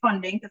sword with the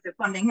funding, because the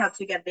funding helps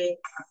you get the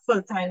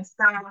full-time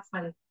staff,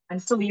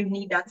 and so you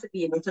need that to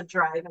be able to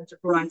drive and to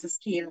grow and to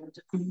scale and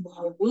to do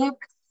more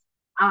work.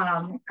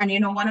 And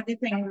one of the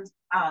things,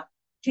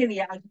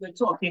 Kalia, as we're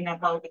talking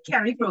about the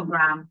carry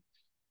program,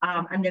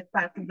 and the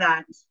fact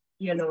that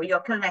you're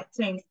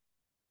collecting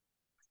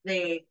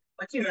the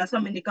materials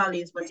from in the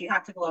gullies, but you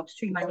have to go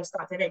upstream and you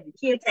started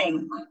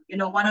educating.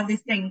 One of the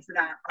things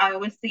that I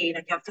always say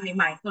that you have to be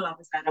mindful of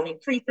is that an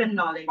increase in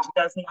knowledge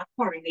does not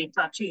correlate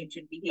to a change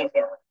in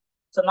behavior.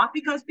 So not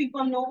because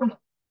people know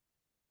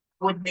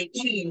would they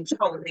change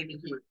how they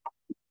behave.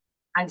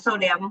 And so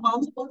there are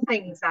multiple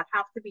things that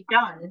have to be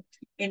done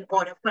in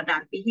order for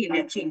that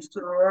behavior change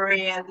to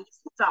really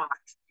start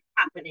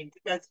happening.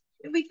 Because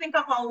if we think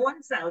of our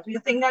own selves, we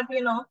think that,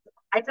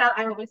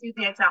 I always use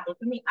the example,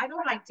 for me, I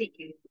don't like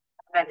taking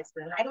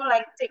medicine. I don't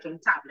like taking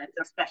tablets,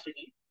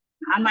 especially.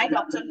 And my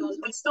doctor knows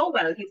me so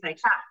well. He's like,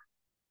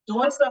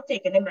 don't stop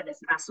taking the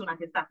medicine as soon as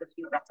you start to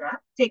feel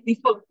better. Take the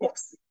full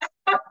course.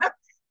 I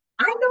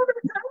know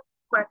that,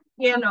 but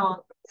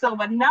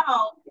but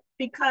now,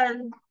 because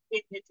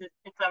it's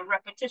a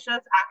repetitious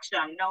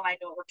action, now I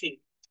know, okay,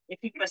 if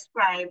you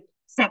prescribe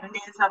 7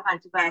 days of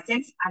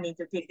antibiotics, I need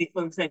to take the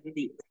full 7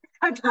 days.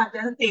 I can't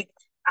just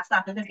I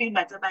started to feel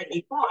better by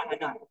day 4, I'm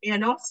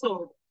done,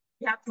 so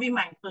you have to be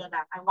mindful of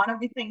that. And one of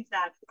the things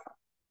that,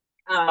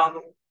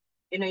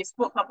 you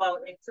spoke about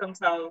in terms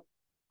of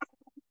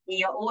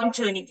your own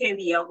journey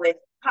career with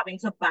having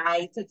to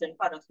buy certain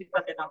products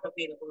because they're not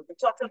available. We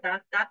talked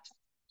about that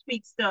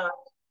speaks to,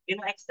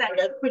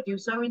 extended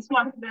producer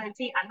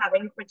responsibility and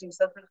having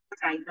producers and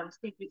items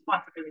take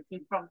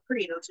responsibility from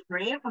cradle to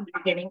grave, from the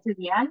beginning to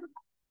the end,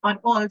 but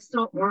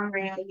also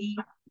really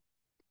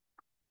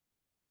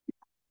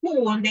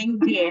holding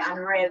there and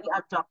really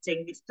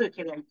adopting the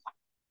circular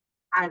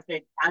as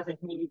it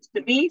needs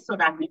to be, so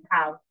that we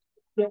have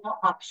more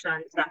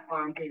options that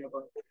are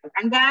available.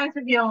 And guys,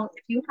 if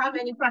you have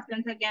any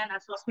questions, again, I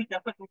saw Sweeter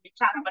put in the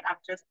chat, but I'm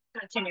just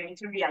continuing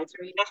to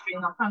reiterate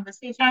during our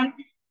conversation.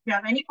 If you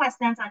have any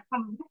questions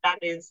that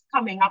is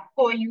coming up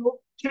for you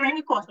during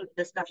the course of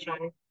the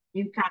discussion,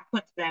 you can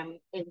put them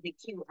in the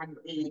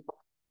Q&A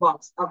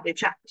box of the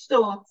chat.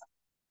 So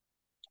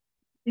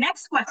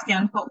next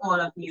question for all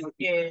of you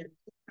is,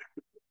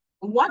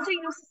 what do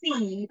you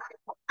see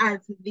as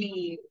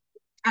the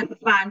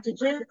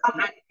advantages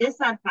and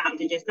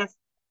disadvantages?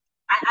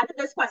 I added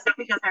this question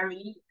because I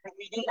really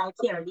like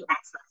hearing the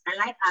answers. I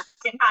like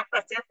asking hard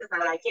questions because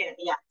I like hearing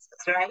the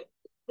answers, right?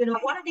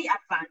 What are the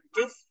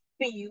advantages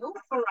for you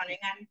for running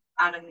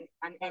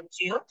an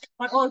NGO,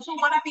 but also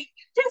what are the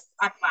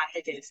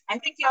disadvantages? I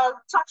think you all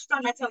touched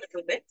on it a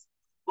little bit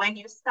when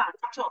you started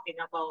talking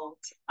about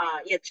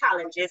your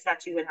challenges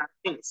that you will have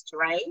faced,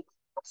 right?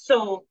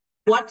 So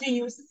what do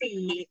you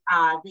see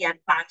the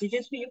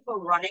advantages for you for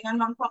running a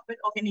nonprofit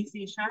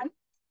organization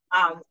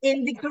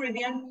in the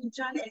Caribbean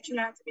region, in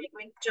Trinidad and Tobago,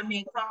 in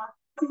Jamaica?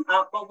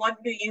 But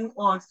what do you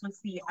also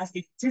see as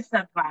the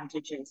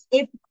disadvantages,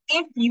 if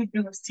you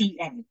do see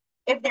any?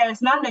 If there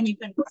is none, then you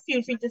can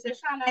feel free to say,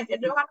 Shana, I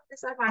don't have a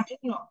disadvantage.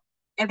 No,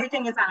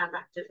 everything is an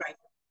advantage,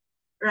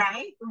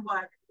 right?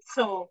 But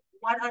so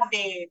what are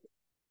they?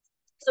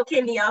 So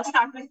Kelly, I'll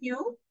start with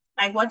you.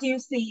 Like, what do you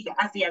see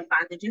as the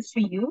advantages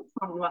for you,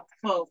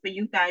 for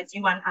you guys,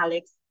 you and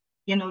Alex,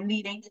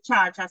 leading the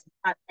charge at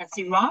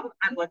SEROM,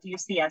 and what do you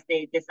see as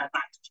the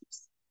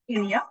disadvantages?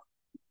 Ilya?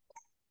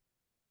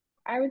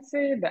 I would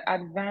say the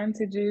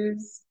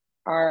advantages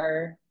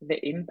are the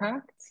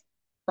impact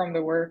from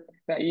the work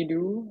that you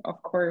do.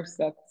 Of course,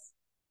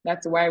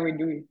 that's why we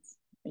do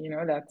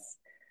it.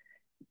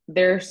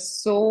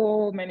 There's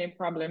so many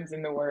problems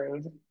in the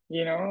world,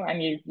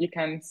 and you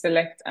can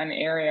select an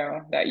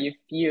area that you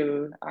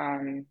feel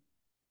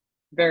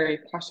very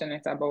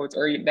passionate about,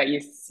 or that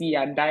you see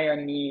a dire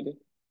need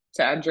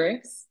to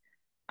address.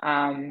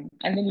 And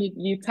then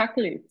you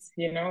tackle it,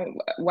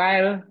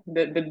 while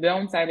the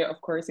downside,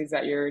 of course, is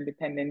that you're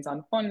dependent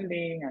on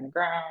funding and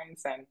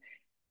grants, and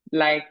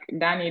like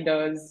Danny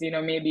does,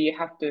 maybe you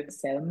have to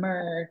sell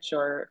merch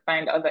or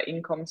find other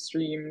income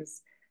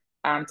streams.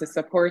 to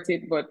support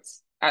it, but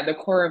at the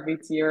core of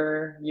it,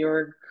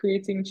 you're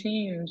creating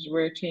change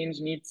where change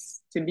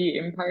needs to be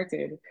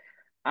imparted.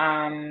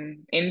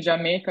 In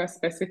Jamaica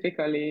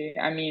specifically,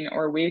 I mean,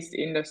 our waste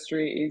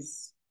industry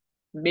is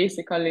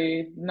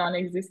basically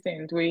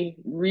non-existent. We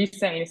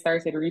recently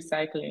started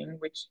recycling,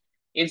 which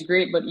is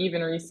great, but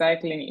even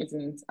recycling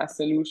isn't a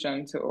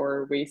solution to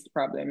our waste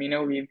problem. You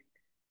know, we've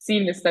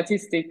seen the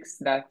statistics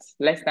that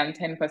less than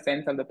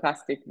 10% of the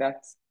plastic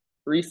that's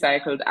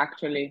recycled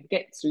actually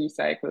gets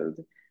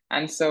recycled.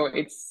 And so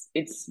it's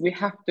we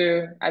have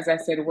to, as I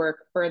said,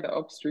 work further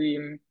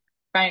upstream.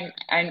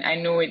 I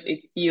know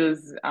it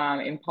feels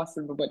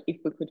impossible, but if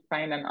we could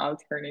find an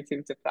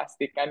alternative to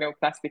plastic, I know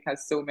plastic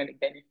has so many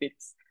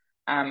benefits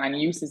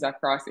and uses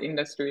across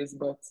industries,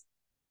 but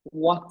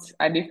what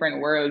a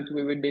different world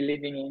we would be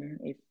living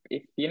in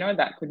if you know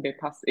that could be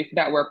possible, if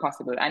that were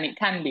possible, and it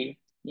can be.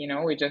 You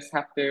know, we just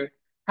have to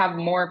have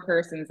more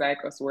persons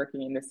like us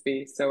working in the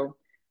space. So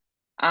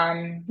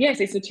yes,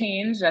 it's a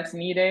change that's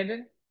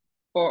needed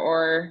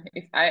or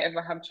if I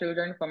ever have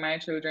children, for my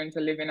children to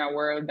live in a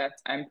world that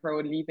I'm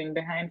proud leaving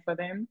behind for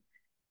them.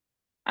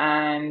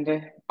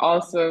 And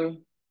also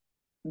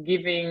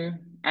giving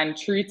and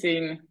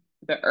treating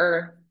the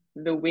earth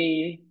the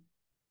way,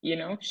 you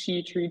know,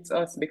 she treats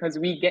us, because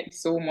we get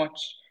so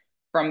much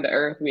from the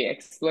earth. We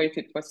exploit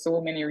it for so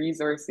many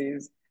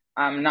resources,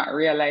 not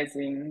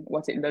realizing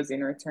what it does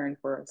in return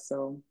for us.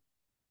 So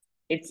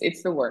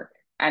it's the work.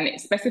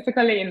 And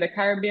specifically in the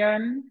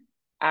Caribbean,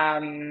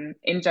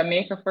 in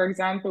Jamaica, for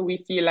example,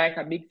 we feel like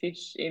a big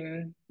fish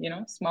in, you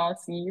know, small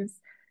seas.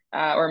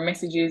 Our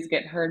messages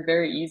get heard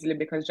very easily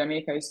because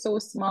Jamaica is so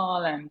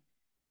small, and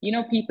you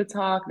know, people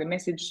talk, the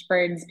message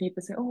spreads.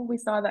 People say, "Oh, we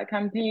saw that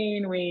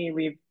campaign.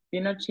 We've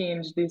you know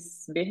changed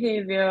this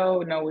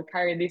behavior. Now we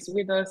carry this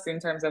with us in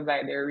terms of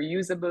like their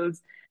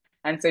reusables."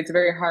 And so it's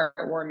very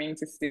heartwarming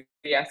to see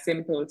a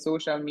simple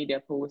social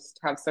media post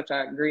have such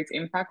a great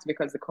impact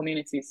because the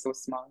community is so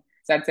small.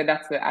 So I'd say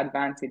that's the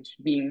advantage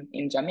being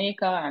in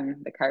Jamaica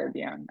and the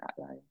Caribbean at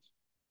large.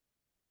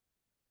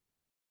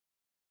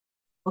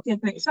 Okay,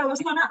 great. So I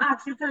was going to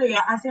ask you,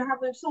 Kalia, as you have,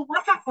 so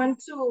what happened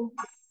to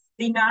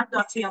the Not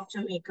Dirty of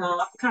Jamaica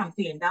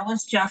campaign? That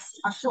was just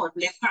a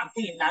short-lived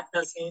campaign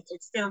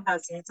it still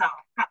doesn't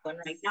happen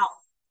right now.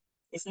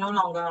 It's no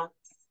longer.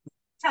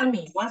 Tell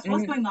me, what's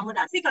going on with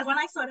that? Because when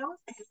I saw that, I was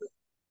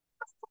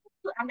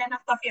like, and then I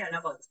stopped hearing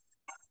about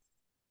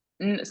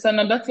it. So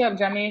No Dirty of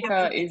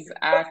Jamaica is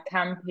a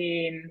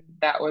campaign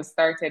that was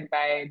started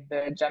by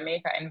the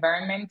Jamaica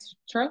Environment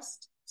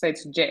Trust. So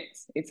it's JET.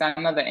 It's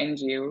another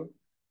NGO.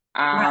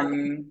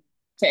 Right.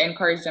 To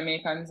encourage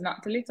Jamaicans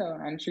not to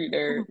litter and treat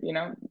their, you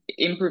know,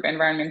 improve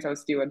environmental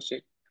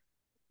stewardship.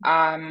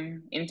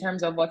 In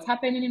terms of what's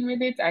happening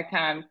with it, I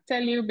can't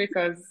tell you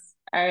because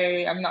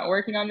I am not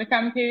working on the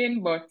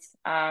campaign, but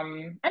I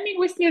mean,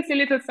 we still see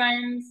little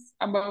signs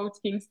about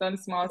Kingston,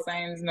 small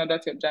signs, No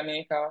Dirty of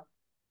Jamaica,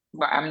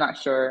 but I'm not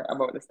sure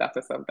about the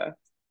status of that.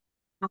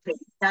 Okay,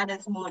 that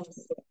is more.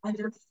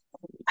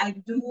 I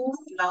do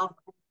love,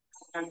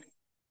 and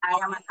I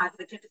am an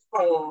advocate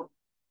for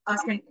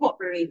us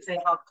incorporating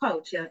our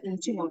culture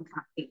into our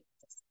campaign.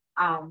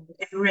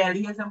 It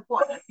really is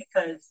important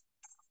because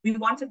we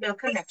want to build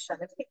connection.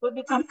 If people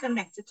become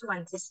connected to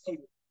an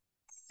issue,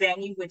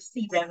 then you would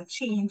see them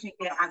changing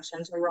their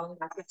actions around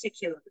that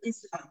particular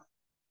issue.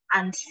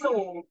 And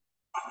so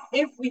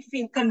if we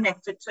feel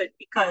connected to it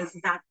because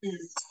that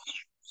is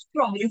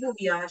strongly who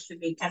we are as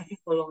Jamaican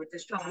people, or it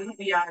is strongly who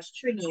we are as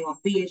Trini or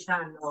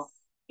Bayesian or,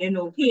 you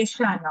know,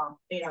 Haitian or,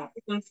 you know,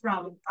 people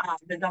from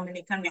the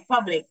Dominican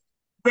Republic,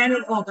 then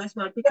it all goes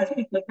well because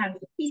people can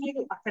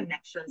feel a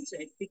connection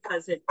to it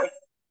because it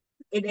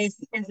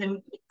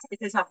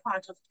is a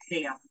part of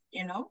there,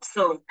 you know.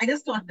 So I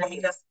just thought let me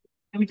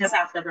just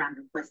ask a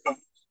random question.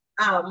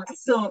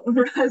 So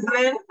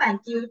Roslyn,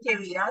 thank you,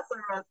 Kalia. So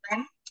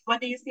Roslyn,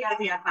 what do you see as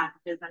the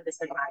advantages and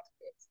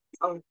disadvantages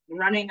of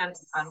running an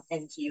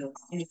NGO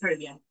in the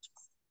Caribbean?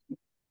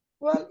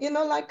 Well, you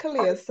know, like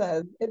Kalia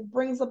said, it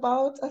brings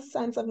about a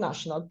sense of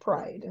national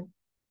pride.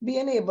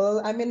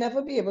 I may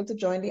never be able to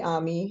join the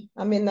army.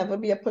 I may never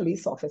be a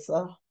police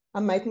officer.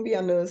 I mightn't be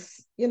a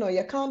nurse. You know,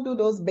 you can't do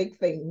those big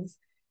things,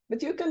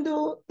 but you can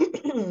do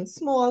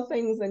small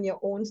things in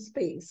your own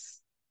space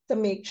to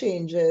make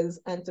changes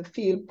and to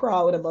feel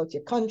proud about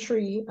your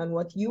country and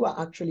what you are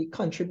actually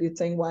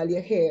contributing while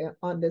you're here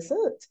on this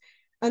earth.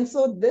 And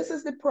so this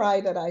is the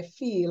pride that I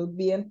feel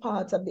being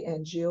part of the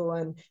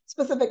NGO and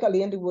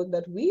specifically in the work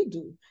that we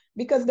do,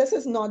 because this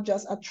is not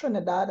just a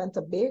Trinidad and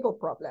Tobago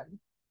problem.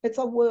 It's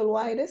a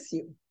worldwide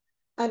issue.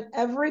 And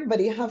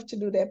everybody have to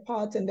do their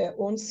part in their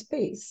own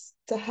space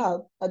to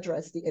help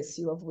address the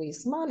issue of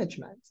waste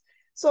management.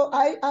 So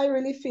I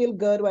really feel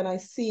good when I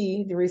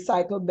see the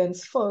recycle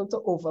bins full to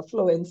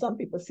overflowing. Some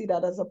people see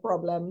that as a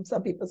problem.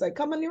 Some people say,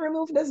 come and you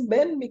remove this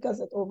bin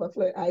because it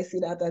overflowed. I see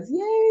that as,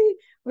 yay,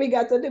 we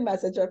got the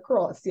message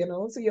across, you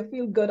know? So you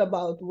feel good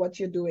about what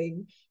you're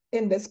doing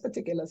in this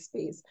particular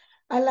space.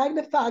 I like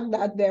the fact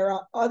that there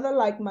are other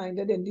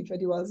like-minded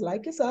individuals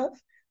like yourself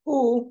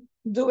who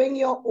doing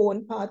your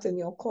own part in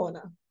your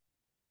corner.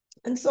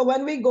 And so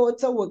when we go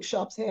to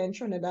workshops here in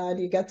Trinidad,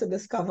 you get to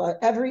discover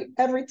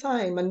every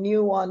time a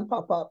new one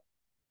pop up,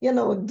 you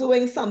know,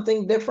 doing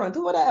something different.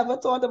 Who would have ever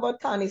thought about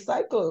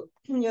carnival?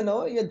 You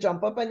know, you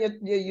jump up and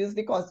you use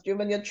the costume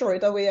and you throw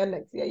it away, and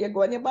next year you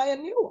go and you buy a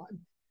new one.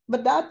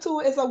 But that too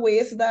is a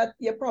waste that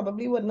you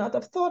probably would not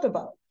have thought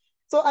about.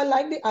 So I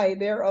like the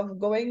idea of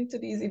going to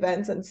these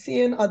events and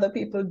seeing other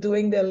people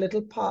doing their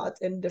little part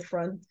in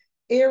different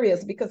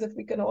areas, because if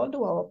we can all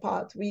do our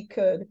part, we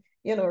could,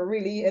 you know,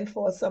 really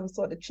enforce some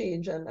sort of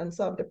change and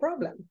solve the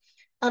problem.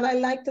 And I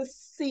like to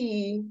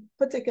see,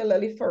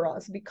 particularly for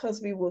us,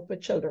 because we work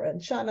with children.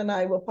 Shan and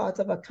I were part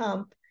of a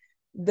camp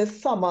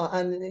this summer,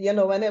 and you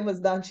know, when it was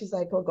done, she's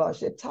like, "Oh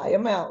gosh, it tire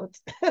me out."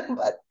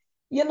 But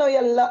you know,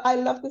 I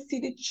love to see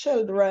the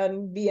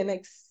children being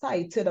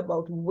excited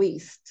about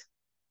waste,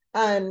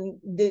 and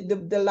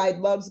the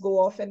light bulbs go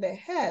off in their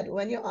head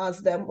when you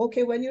ask them,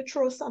 "Okay, when you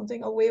throw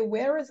something away,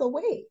 where is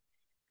away?"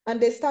 And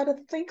they started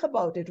to think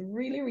about it,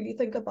 really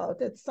think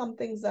about it. Some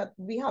things that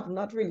we have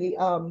not really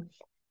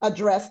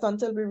addressed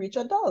until we reach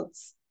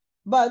adults.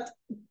 But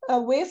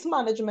waste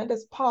management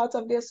is part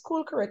of their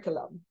school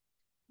curriculum.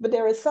 But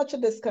there is such a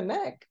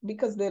disconnect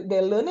because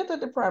they learn it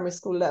at the primary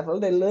school level.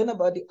 They learn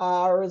about the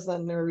R's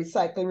and the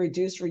recycle,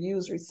 reduce,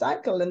 reuse,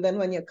 recycle. And then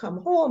when you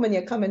come home and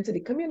you come into the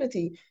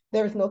community,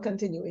 there is no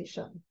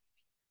continuation.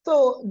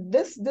 So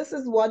this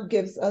is what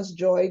gives us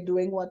joy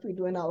doing what we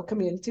do in our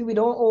community. We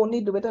don't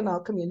only do it in our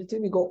community,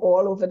 we go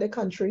all over the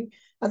country.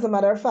 As a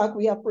matter of fact,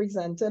 we have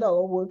presented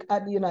our work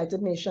at the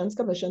United Nations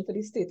Commission for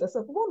the Status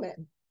of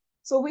Women.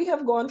 So we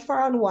have gone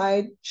far and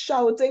wide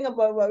shouting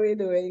about what we're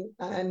doing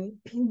and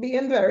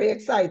being very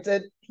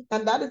excited.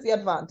 And that is the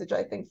advantage,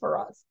 I think, for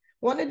us.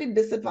 One of the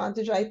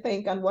disadvantage, I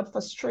think, and what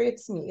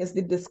frustrates me is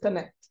the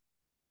disconnect,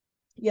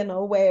 you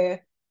know,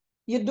 where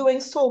you're doing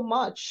so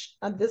much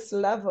at this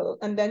level,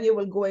 and then you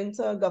will go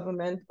into a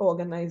government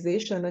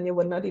organization and you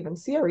will not even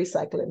see a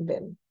recycling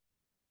bin.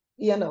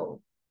 You know,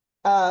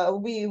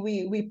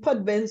 we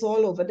put bins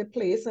all over the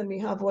place, and we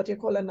have what you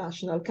call a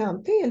national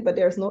campaign, but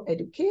there's no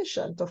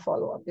education to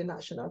follow up the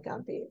national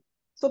campaign.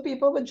 So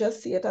people would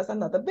just see it as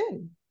another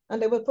bin,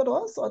 and they will put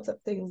all sorts of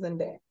things in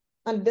there.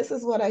 And this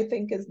is what I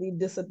think is the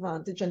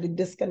disadvantage and the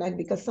disconnect,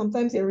 because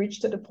sometimes you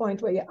reach to the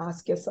point where you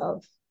ask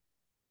yourself,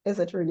 is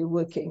it really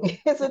working?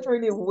 Is it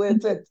really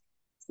worth it?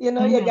 You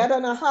know, you get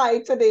on a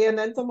high today, and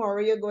then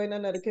tomorrow you're going to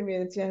another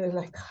community and it's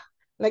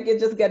like you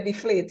just get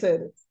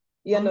deflated,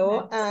 you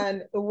know?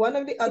 And one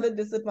of the other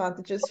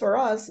disadvantages for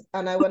us,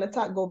 and I want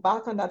to go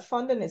back on that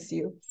funding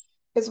issue,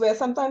 is where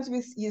sometimes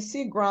you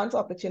see grant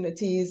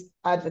opportunities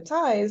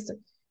advertised,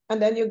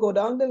 and then you go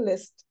down the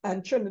list,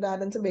 and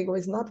Trinidad and Tobago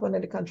is not one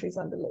of the countries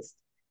on the list.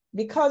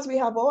 Because we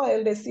have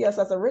oil, they see us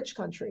as a rich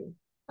country.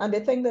 And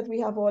they think that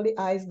we have all the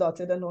I's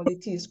dotted and all the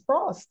T's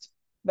crossed.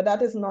 But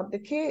that is not the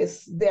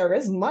case. There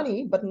is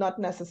money, but not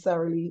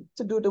necessarily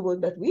to do the work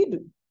that we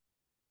do,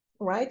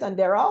 right? And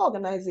there are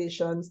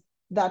organizations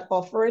that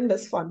offer in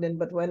this funding,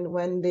 but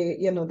when they,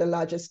 you know, the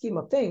larger scheme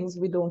of things,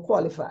 we don't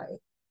qualify.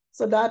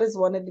 So that is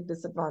one of the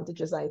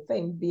disadvantages, I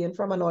think, being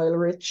from an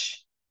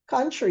oil-rich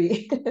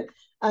country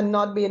and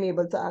not being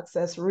able to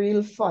access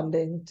real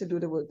funding to do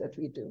the work that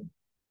we do.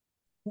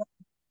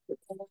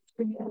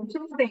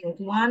 Two things.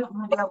 One,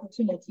 the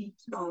opportunity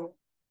to,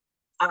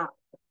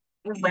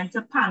 we went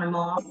to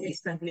Panama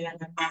recently and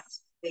met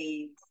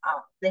the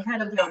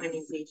head of the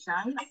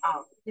organization,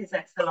 His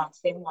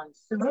Excellency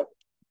Monsoon.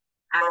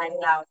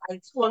 And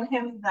I told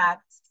him that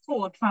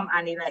quote from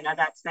Annie Leonard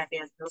that said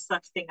there's no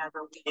such thing as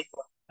a waste.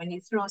 When you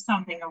throw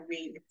something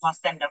away, it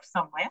must end up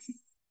somewhere.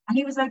 And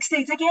he was like,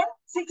 say it again.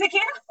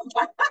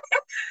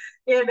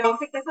 You know,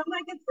 because I'm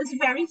like, it's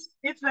very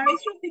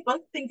true. People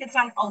think it's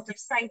an out of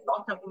sight,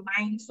 out of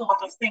mind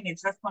sort of thing.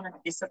 It's just going to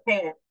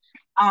disappear.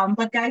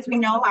 But guys, we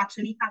now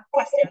actually have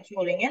questions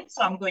rolling in.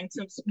 So I'm going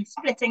to be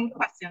splitting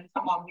questions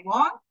among you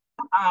all,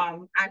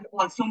 and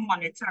also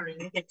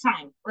monitoring the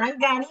time. Right,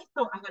 Danny?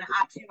 So I'm going to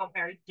ask you a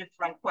very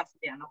different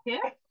question, okay?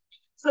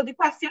 So the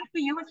question for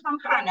you is from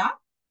Hannah.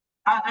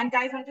 And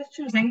guys, I'm just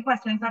choosing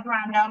questions at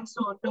random,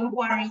 so don't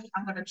worry.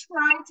 I'm going to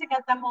try to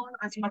get them on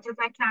as much as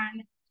I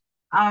can.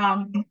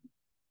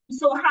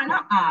 So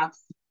Hannah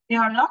asks,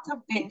 there are lots of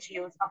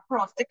NGOs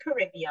across the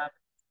Caribbean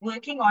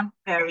working on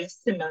very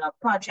similar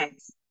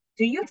projects.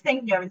 Do you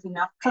think there is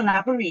enough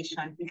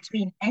collaboration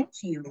between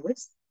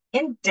NGOs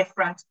in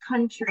different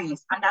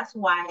countries? And that's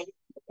why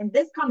in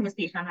this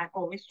conversation, I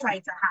always try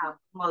to have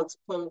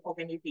multiple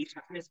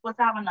organizations. We're supposed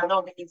to have another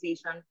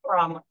organization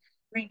from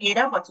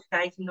Grenada, but you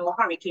guys know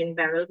Hurricane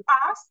Beryl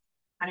passed,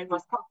 and it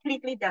was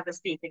completely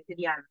devastating to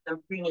the island of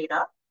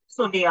Grenada.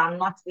 So they are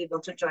not able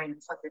to join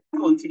us on the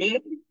call today.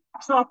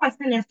 So our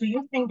question is, do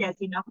you think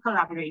there's enough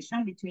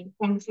collaboration between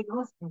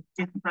NGOs in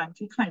different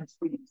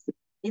countries?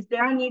 Is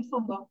there a need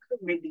for more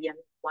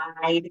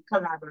Caribbean-wide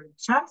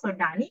collaboration? So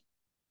Danny,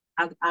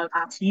 I'll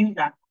ask you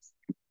that.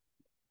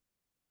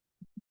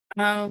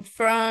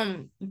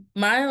 From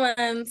my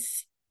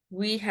lens,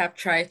 we have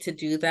tried to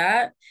do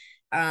that.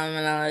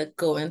 and I'll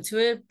go into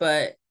it.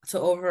 But to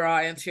overall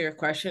answer your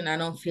question, I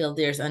don't feel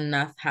there's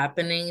enough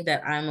happening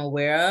that I'm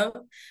aware of,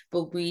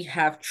 but we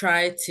have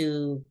tried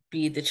to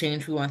be the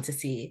change we want to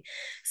see.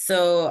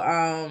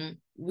 So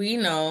we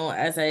know,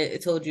 as I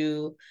told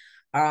you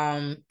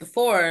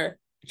before,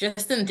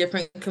 just in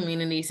different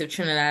communities of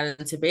Trinidad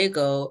and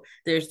Tobago,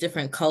 there's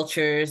different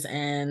cultures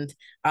and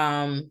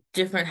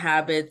different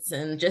habits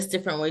and just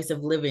different ways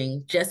of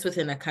living just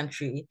within a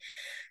country.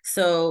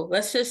 So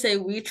let's just say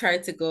we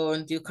tried to go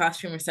and do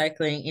costume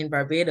recycling in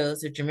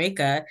Barbados or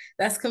Jamaica.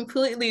 That's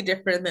completely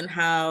different than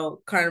how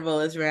Carnival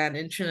is ran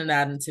in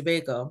Trinidad and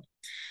Tobago.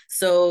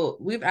 So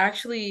we've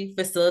actually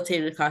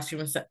facilitated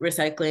costume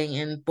recycling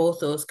in both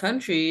those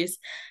countries,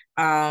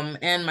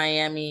 and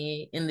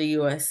Miami in the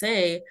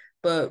USA,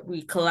 but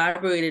we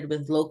collaborated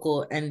with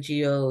local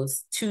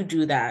NGOs to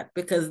do that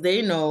because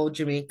they know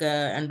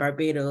Jamaica and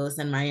Barbados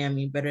and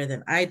Miami better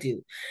than I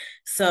do.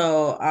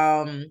 So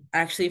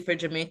actually for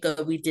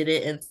Jamaica, we did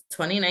it in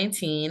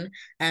 2019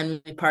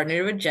 and we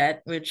partnered with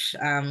Jet, which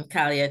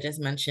Kalia just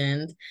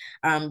mentioned,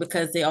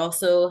 because they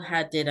also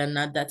did a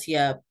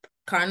Nadatia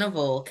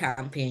Carnival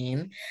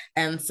campaign.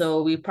 And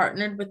so we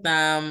partnered with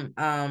them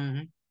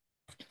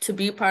to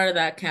be part of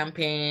that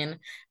campaign.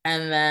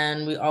 And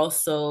then we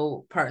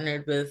also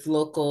partnered with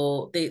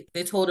local, they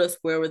told us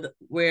where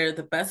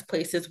the best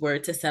places were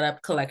to set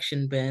up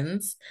collection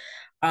bins.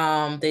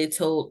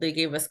 They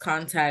gave us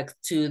contact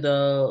to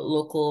the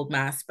local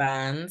mass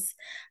bands,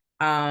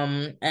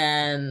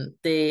 and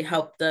they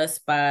helped us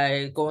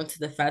by going to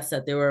the fest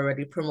that they were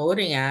already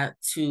promoting at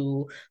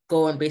to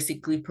go and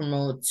basically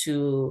promote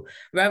to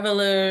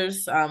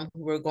revelers who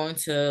were going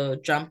to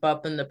jump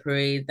up in the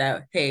parade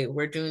that, hey,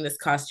 we're doing this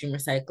costume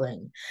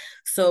recycling.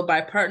 So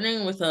by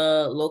partnering with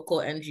a local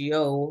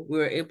NGO, we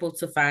were able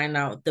to find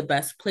out the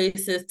best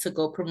places to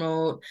go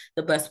promote,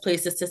 the best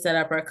places to set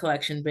up our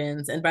collection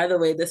bins. And by the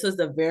way, this was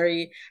the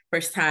very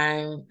first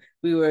time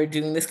we were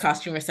doing this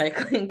costume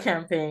recycling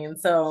campaign.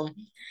 So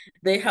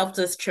they helped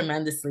us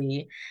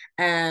tremendously.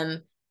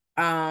 And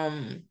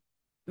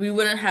we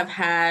wouldn't have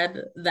had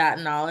that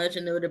knowledge,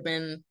 and it would have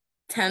been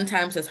 10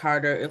 times as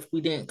harder if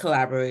we didn't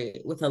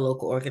collaborate with a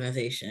local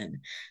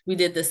organization. We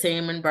did the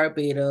same in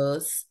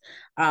Barbados.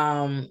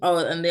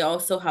 And they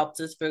also helped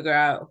us figure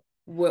out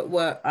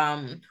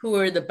who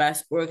are the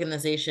best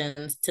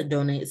organizations to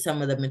donate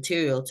some of the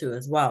material to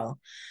as well.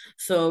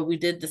 So we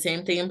did the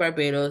same thing in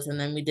Barbados, and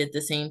then we did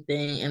the same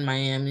thing in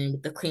Miami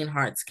with the Clean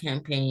Hearts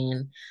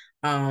campaign.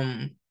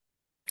 And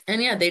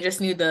yeah, they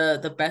just knew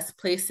the best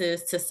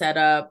places to set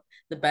up,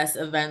 the best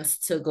events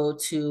to go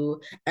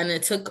to, and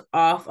it took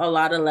off a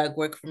lot of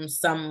legwork from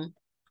some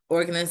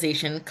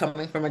organization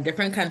coming from a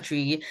different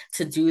country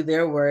to do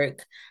their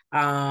work,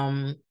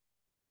 or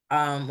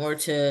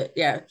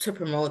to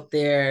promote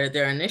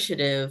their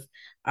initiative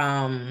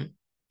through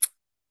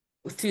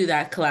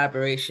that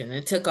collaboration.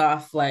 It took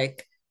off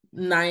like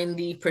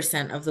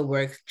 90% of the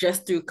work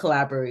just through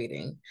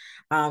collaborating,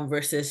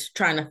 versus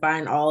trying to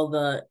find all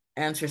the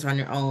answers on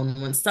your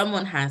own when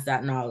someone has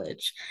that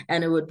knowledge.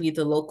 And it would be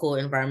the local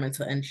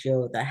environmental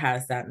NGO that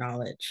has that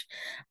knowledge.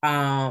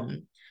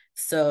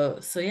 So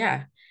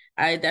yeah,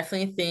 I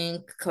definitely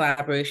think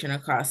collaboration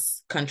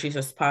across countries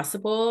is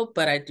possible,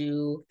 but I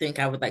do think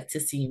I would like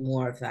to see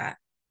more of that.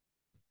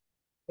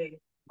 Okay.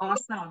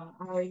 Awesome.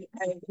 I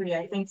agree.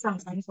 I think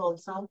sometimes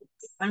also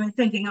when we're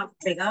thinking of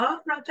bigger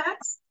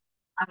projects,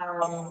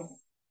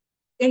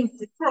 in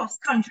the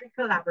cross-country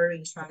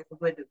collaboration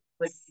would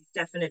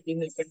definitely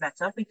make it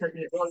better because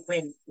we all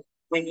win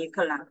when you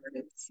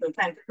collaborate. So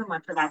thank you so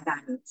much for that,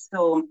 Danny.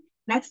 So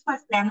next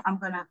question I'm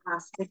gonna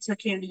ask it to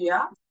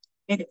Kelia.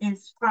 It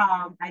is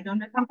from, I don't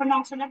know if I'm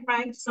pronouncing it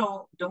right,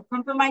 so don't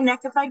come to my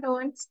neck if I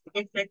don't.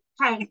 It's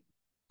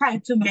a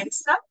to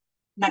Mixer,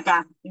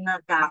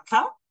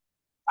 Nagaka.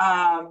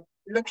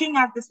 Looking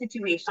at the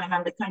situation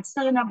and the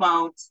concern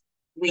about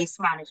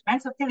waste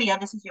management. So Kelia,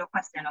 this is your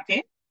question,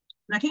 okay?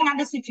 Looking at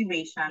the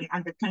situation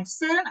and the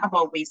concern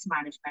about waste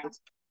management,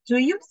 do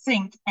you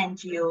think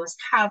NGOs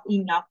have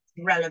enough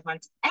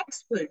relevant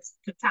experts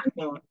to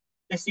tackle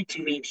the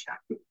situation?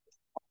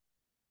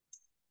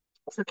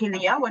 So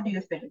Kelia, what do you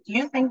think? Do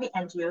you think the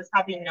NGOs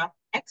have enough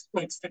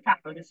experts to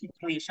tackle the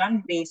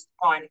situation based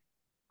on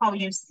how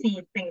you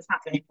see things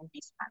happening in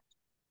these countries?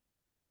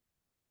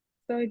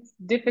 So it's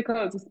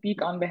difficult to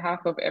speak on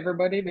behalf of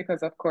everybody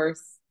because, of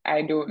course,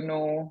 I don't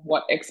know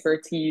what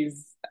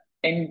expertise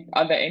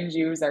other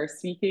NGOs are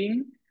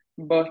seeking.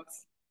 But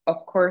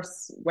of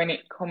course, when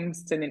it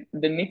comes to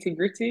the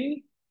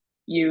nitty-gritty,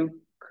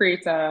 you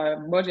create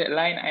a budget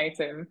line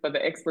item for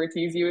the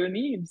expertise you will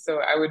need.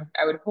 So I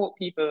would hope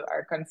people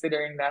are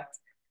considering that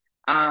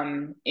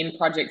in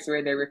projects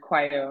where they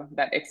require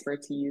that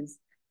expertise.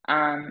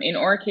 In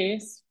our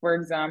case, for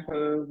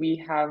example, we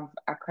have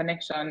a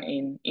connection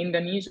in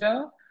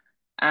Indonesia,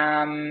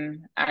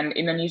 and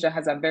Indonesia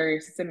has a very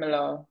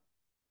similar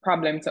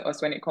problem to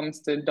us when it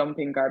comes to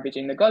dumping garbage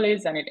in the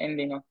gullies and it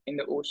ending up in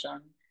the ocean.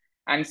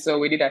 And so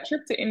we did a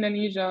trip to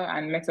Indonesia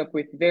and met up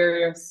with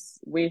various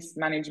waste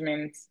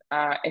management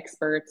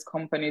experts,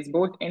 companies,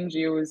 both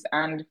NGOs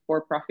and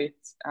for-profit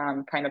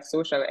kind of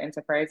social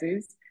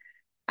enterprises,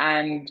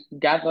 and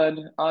gathered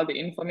all the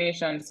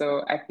information.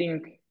 So I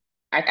think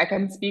I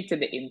can speak to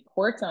the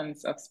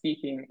importance of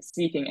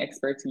seeking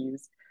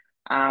expertise.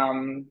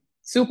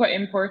 Super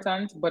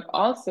important, but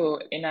also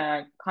in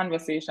a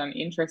conversation,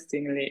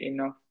 interestingly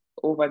enough,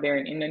 over there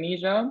in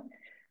Indonesia,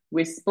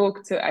 we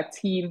spoke to a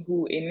team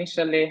who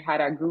initially had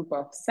a group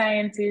of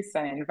scientists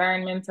and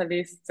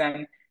environmentalists,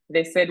 and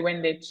they said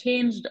when they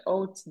changed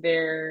out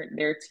their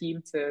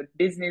team to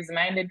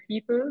business-minded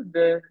people,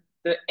 the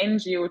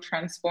NGO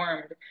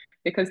transformed,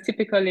 because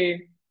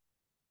typically,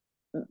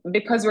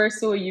 because we're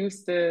so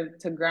used to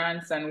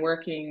grants and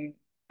working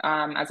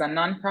as a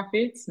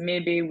nonprofit,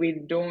 maybe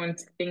we don't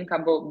think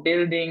about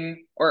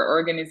building our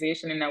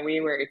organization in a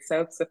way where it's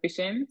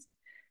self-sufficient.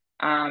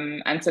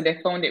 And so they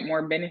found it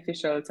more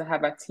beneficial to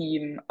have a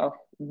team of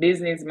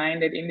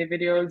business-minded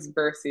individuals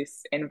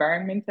versus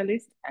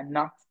environmentalists, and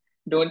not,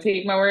 don't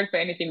take my word for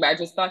anything, but I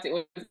just thought it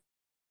was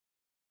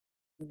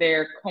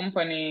their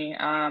company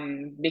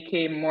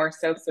became more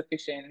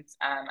self-sufficient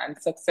and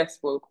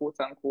successful, quote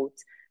unquote,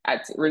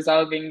 at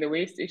resolving the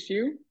waste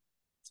issue.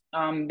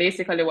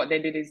 Basically what they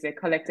did is they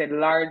collected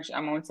large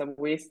amounts of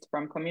waste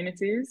from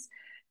communities,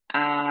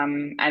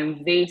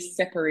 and they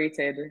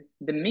separated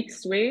the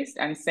mixed waste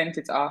and sent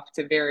it off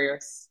to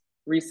various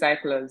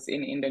recyclers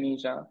in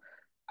Indonesia.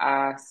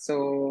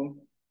 So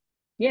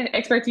yeah,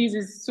 expertise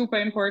is super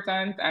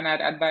important, and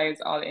I'd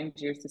advise all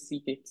NGOs to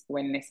seek it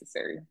when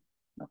necessary,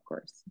 of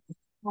course.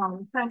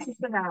 Thank you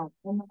for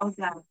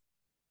that.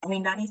 I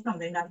mean, that is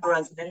something that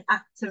Roslyn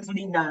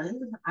actively does.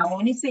 I'm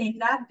only saying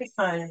that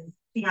because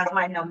she has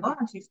my number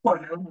and she's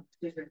calling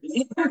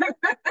me.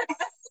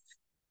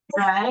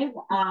 Right?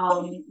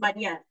 But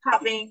yeah,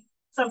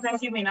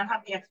 sometimes you may not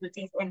have the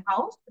expertise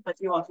in-house, but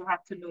you also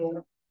have to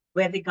know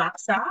where the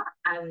gaps are,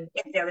 and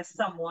if there is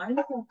someone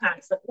who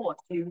can support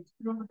you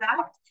through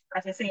that.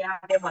 As I say, you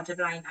have their budget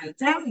line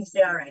item, you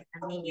say, all right,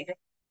 I need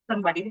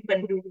somebody who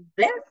can do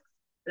this.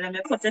 Let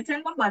me put it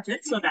in the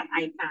budget so that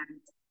I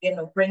can,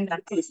 bring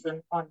that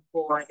person on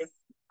board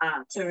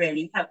to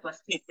really help us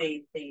keep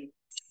the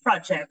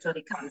project or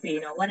the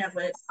campaign or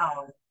whatever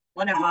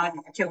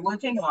that you're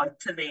working on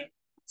to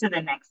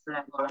the next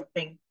level. I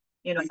think,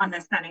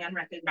 understanding and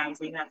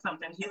recognizing that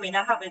sometimes you may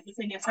not have it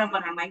within yourself,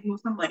 but I might know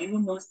somebody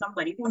who knows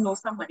somebody who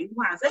knows somebody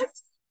who has it.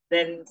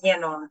 Then,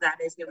 that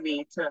is the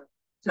way to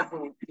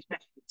go.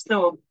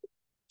 So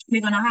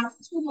we're going to have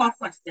 2 more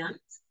questions.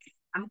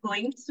 I'm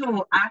going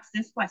to ask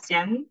this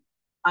question.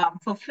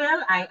 For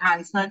Phil,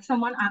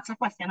 someone asked a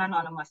question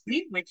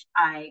anonymously, which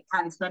I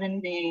answered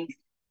in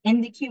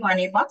the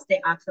Q&A box.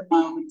 They asked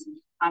about,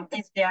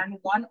 is there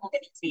one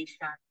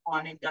organization or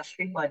an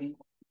industry body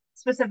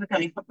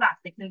specifically for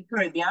plastics in the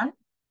Caribbean?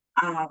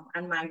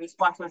 And my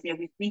response was, yeah,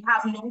 we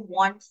have no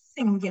one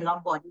singular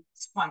body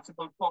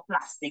responsible for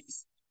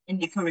plastics in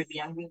the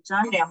Caribbean region.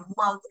 It's a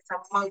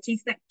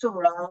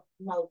multi-sectoral,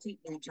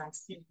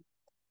 multi-agency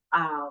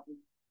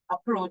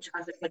approach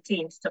as it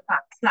pertains to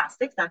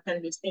plastics that can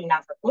be seen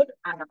as a good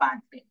and a bad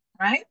thing,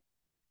 right?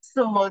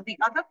 So the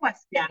other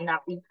question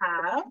that we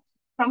have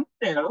from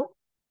Phil,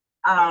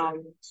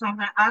 so I'm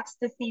going to ask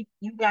to see if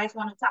you guys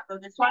want to tackle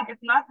this one. If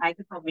not, I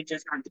could probably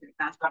just answer it.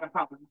 That's not a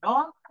problem at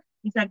all.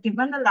 He said,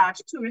 given the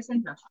large tourist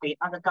industry,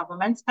 are the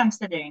governments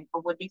considering,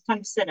 or would they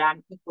consider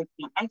an equal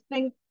fee? I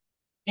think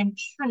in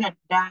Trinidad,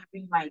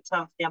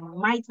 there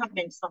might have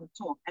been some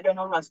talk. I don't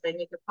know, Rustin,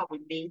 you could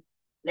probably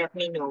let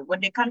me know.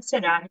 Would they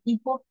consider an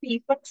equal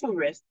fee for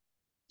tourists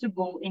to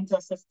go into a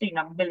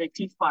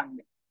sustainability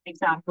fund?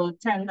 Example,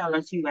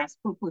 $10 US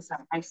per person.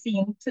 I've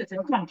seen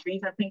certain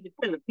countries, I think the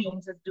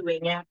Philippines is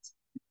doing it.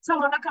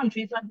 Some other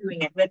countries are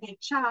doing it, where they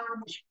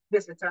charge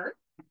visitors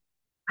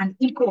an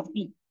equal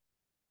fee,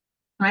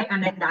 right?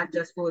 And then that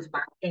just goes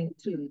back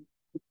into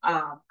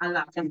a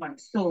larger fund.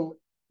 So,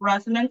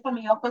 Rosalind, from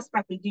your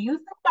perspective, do you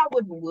think that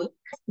would work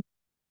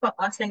for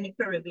us in the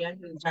Caribbean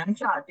region,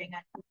 charging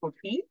an equal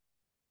fee?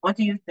 What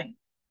do you think?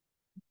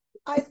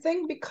 I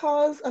think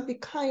because of the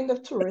kind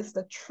of tourists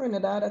that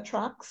Trinidad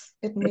attracts,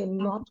 it may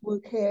not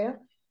work here.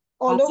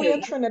 Although we are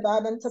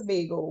Trinidad and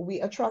Tobago, we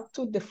attract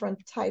 2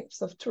 different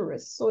types of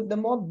tourists. So the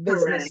more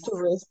business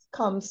tourists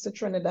comes to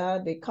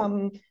Trinidad, they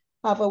come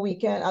have a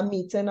week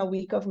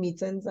of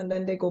meetings, and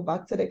then they go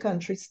back to the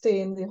country, stay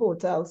in the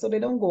hotel. So they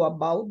don't go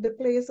about the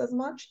place as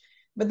much.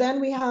 But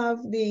then we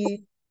have the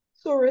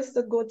tourists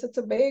that go to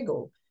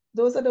Tobago.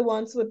 Those are the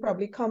ones who would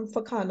probably come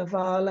for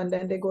carnival, and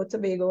then they go to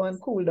Tobago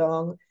and cool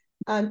down.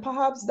 And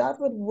perhaps that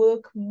would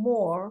work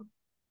more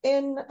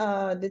in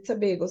the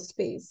Tobago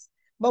space.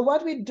 But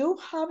what we do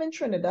have in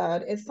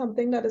Trinidad is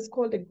something that is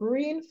called the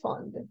Green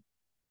Fund,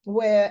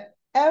 where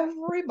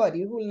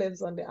everybody who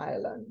lives on the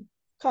island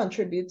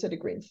contribute to the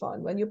Green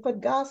Fund. When you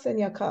put gas in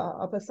your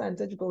car, a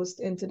percentage goes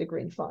into the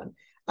Green Fund.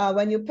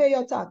 When you pay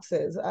your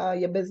taxes,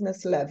 your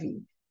business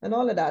levy, and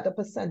all of that, a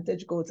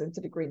percentage goes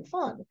into the Green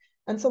Fund.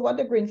 And so what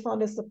the Green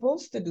Fund is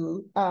supposed to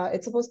do,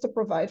 it's supposed to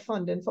provide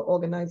funding for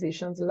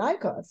organizations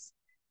like us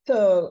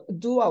to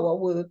do our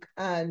work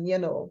and,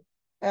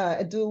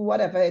 do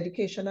whatever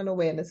education and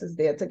awareness is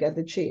there to get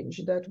the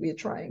change that we're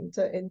trying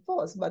to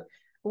enforce. But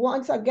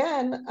once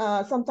again,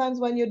 sometimes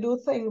when you do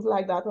things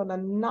like that on a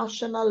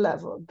national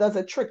level, does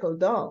it trickle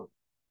down?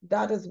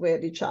 That is where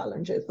the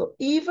challenge is. So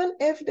even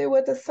if they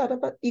were to set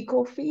up an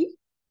eco fee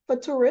for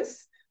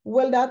tourists,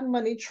 will that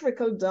money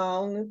trickle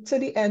down to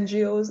the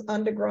NGOs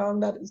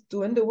underground that is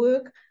doing the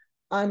work?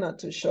 I'm not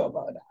too sure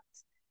about that.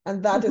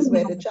 And that is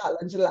where the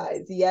challenge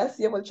lies. Yes,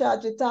 you will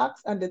charge a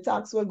tax, and the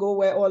tax will go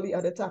where all the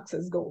other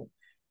taxes go.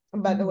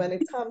 But when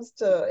it comes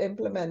to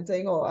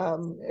implementing or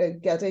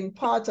getting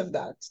part of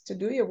that to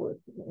do your work,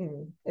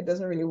 it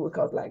doesn't really work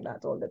out like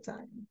that all the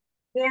time.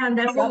 Yeah, and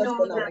then we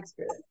know that,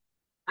 experience.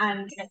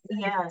 And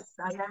yes,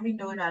 I already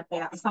know that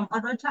there are some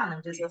other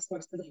challenges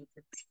associated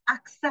with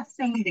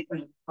accessing the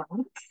Green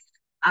Fund.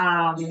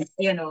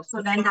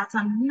 So then that's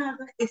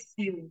another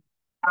issue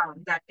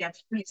that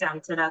gets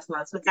presented as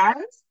well. So guys,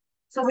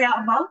 so we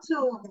are about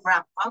to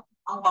wrap up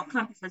our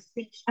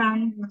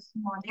conversation this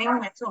morning.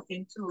 We're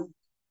talking to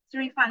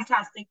three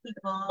fantastic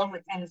people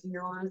with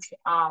NGOs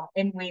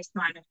in waste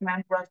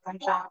management.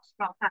 Rosalind George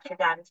from Castle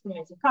Gardens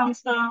Community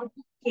Council,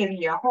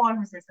 Kalia Hall,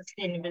 who's a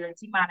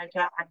sustainability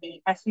manager at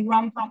the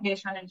SUM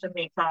Foundation in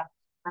Jamaica,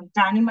 and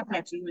Danny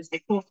McCletchy, who is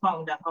the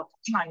co-founder of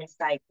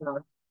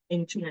Carnival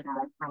in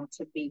Trinidad and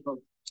Tobago.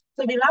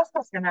 So the last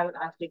question I would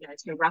ask you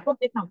guys to wrap up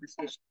the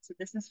conversation. So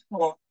this is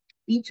for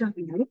each of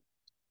you.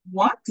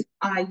 What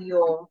are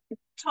your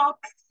top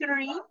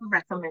 3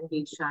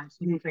 recommendations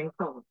moving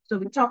forward? So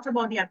we talked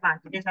about the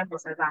advantages and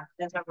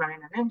disadvantages of running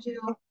an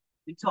NGO.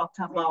 We talked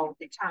about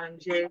the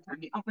challenges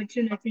and the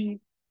opportunities.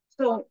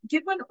 So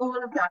given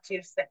all of that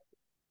you've said,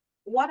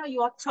 what are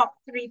your top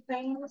 3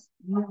 things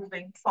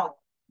moving forward?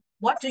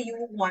 What do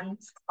you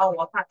want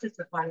our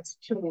participants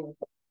to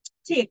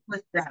take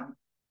with them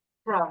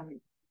from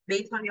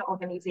based on your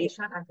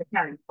organization and to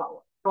carry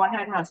forward? Go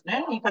ahead,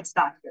 Rosalind, you could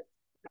start with.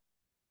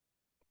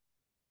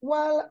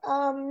 Well,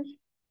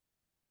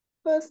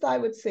 first I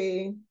would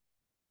say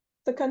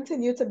to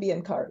continue to be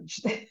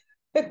encouraged.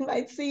 It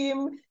might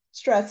seem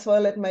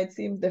stressful, it might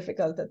seem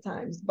difficult at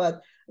times,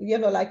 but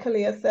like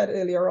Kalia said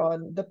earlier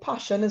on, the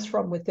passion is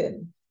from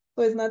within.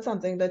 So it's not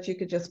something that you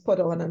could just put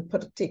on and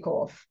take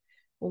off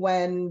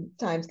when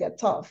times get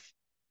tough.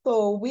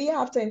 So we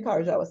have to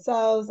encourage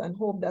ourselves and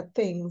hope that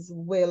things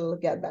will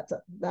get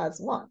better. That's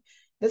one.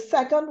 The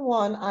second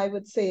one, I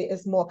would say,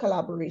 is more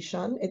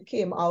collaboration. It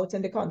came out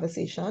in the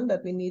conversation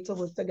that we need to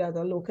work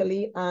together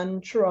locally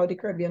and throughout the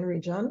Caribbean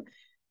region.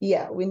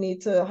 Yeah, we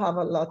need to have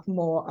a lot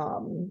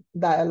more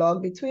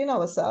dialogue between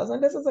ourselves,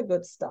 and this is a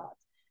good start.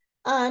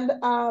 And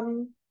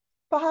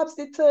perhaps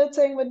the third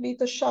thing would be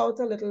to shout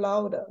a little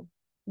louder,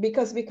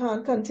 because we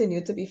can't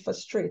continue to be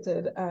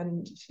frustrated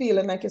and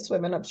feeling like you're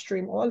swimming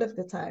upstream all of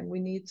the time.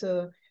 We need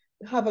to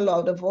have a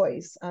louder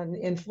voice and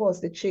enforce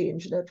the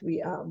change that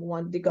we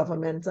want the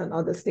government and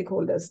other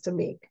stakeholders to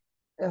make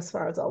as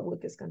far as our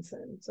work is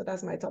concerned. So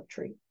that's my top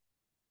 3.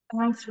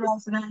 Thanks,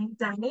 Rosalind.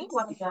 Danny,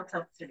 what are your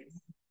top 3?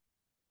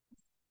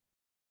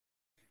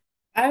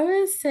 I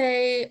would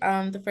say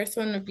the first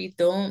one would be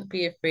don't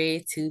be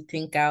afraid to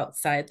think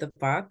outside the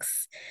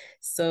box.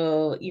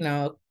 So,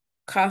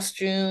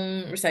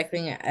 costume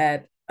recycling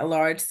at a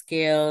large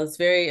scale is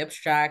very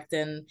abstract,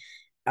 and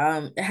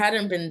it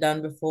hadn't been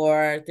done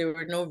before. There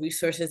were no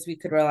resources we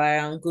could rely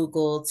on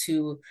Google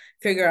to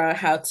figure out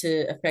how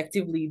to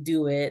effectively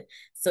do it.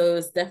 So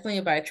it's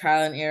definitely by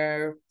trial and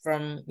error,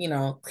 from,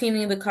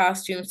 cleaning the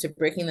costumes to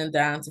breaking them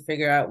down to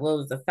figure out what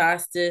was the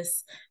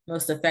fastest,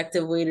 most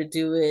effective way to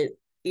do it,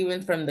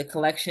 even from the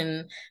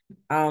collection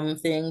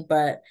thing.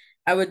 But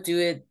I would do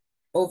it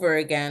over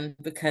again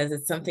because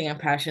it's something I'm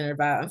passionate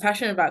about. I'm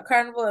passionate about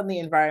carnival and the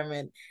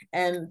environment,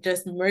 and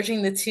just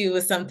merging the two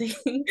was something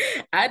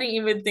I didn't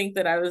even think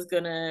that I was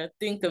gonna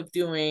think of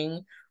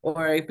doing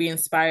or be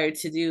inspired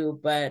to do,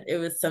 but it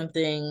was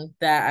something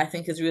that I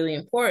think is really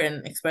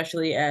important,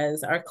 especially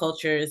as our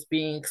culture is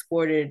being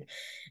exported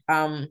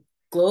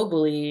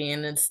globally,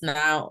 and it's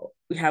now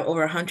we have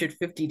over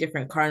 150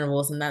 different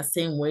carnivals, and that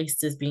same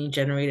waste is being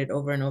generated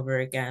over and over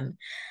again.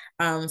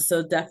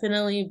 So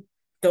definitely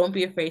don't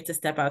be afraid to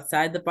step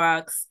outside the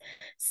box.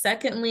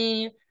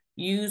 Secondly,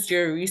 use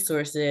your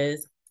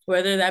resources,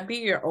 whether that be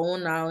your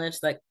own knowledge,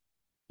 like,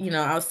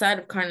 outside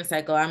of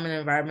Carnicycle, I'm an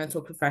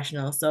environmental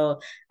professional, so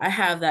I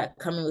have that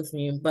coming with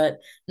me. But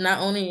not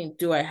only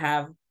do I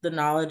have the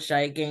knowledge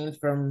I gained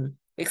from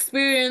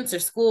experience or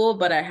school,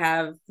 but I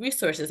have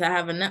resources. I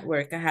have a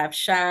network. I have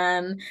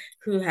Shan,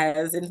 who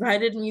has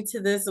invited me to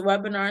this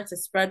webinar to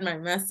spread my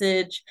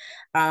message.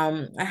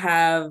 I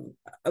have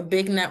a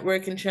big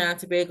network in Trinidad and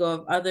Tobago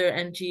of other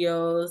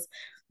NGOs.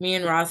 Me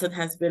and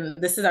Roslyn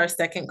this is our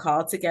second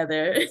call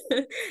together.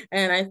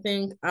 And I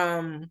think,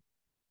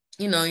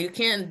 you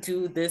can't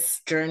do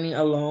this journey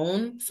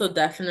alone. So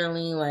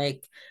definitely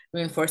like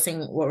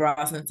reinforcing what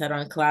Roslyn said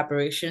on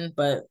collaboration,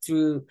 but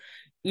through,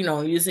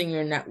 using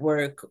your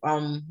network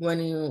when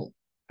you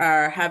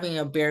are having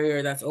a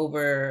barrier that's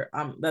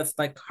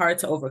like hard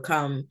to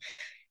overcome,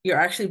 you're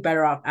actually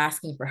better off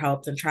asking for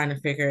help than trying to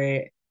figure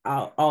it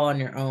out all on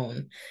your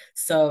own.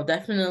 So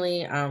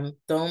definitely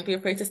don't be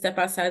afraid to step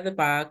outside the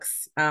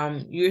box,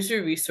 use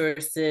your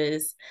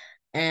resources,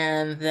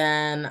 and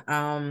then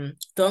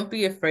don't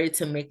be afraid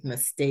to make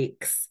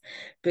mistakes,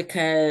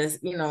 because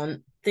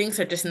things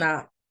are just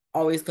not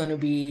always going to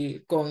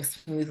be going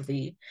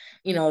smoothly.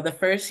 The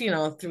first,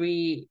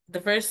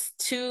 the first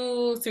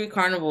two, three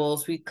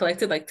carnivals, we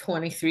collected like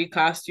 23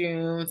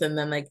 costumes, and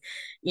then like,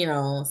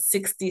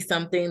 60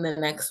 something the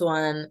next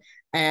one.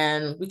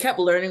 And we kept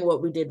learning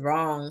what we did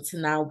wrong to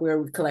now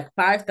where we collect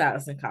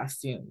 5,000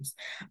 costumes.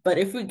 But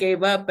if we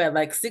gave up at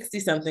like 60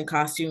 something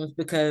costumes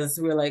because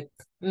we're like,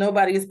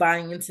 nobody's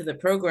buying into the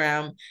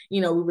program,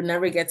 we would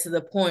never get to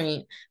the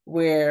point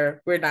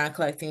where we're not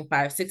collecting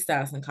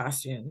 6,000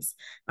 costumes.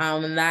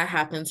 And that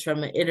happens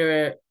from an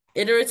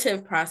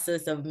iterative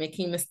process of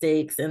making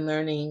mistakes and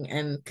learning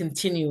and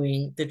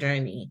continuing the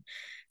journey.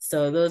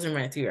 So those are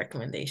my 3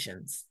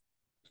 recommendations.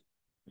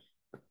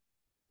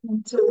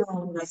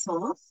 Yes,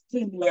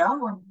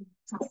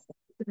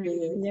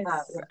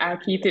 I'll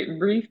keep it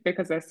brief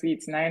because I see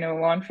it's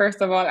 9:01.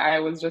 First of all, I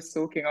was just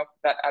soaking up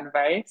that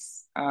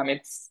advice.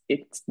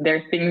 There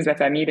are things that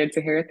I needed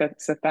to hear.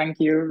 So thank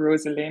you,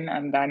 Rosalind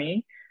and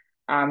Danny.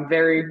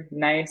 Very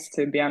nice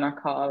to be on a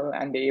call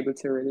and be able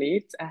to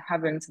relate. I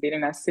haven't been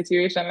in a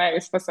situation like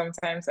this for some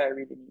time, so I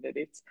really needed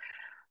it.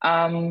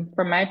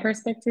 From my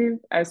perspective,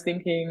 I was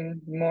thinking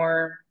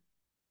more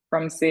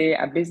from, say,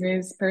 a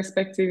business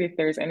perspective. If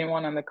there's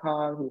anyone on the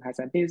call who has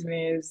a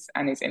business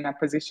and is in a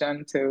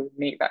position to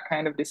make that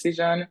kind of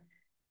decision,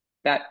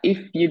 that if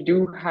you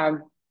do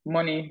have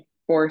money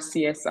for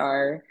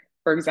CSR,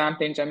 for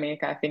example, in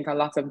Jamaica, I think a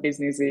lot of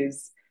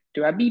businesses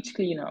do a beach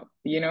cleanup,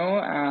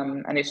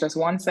 and it's just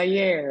once a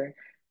year.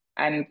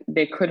 And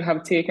they could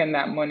have taken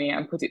that money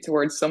and put it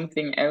towards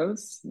something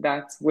else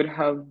that would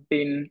have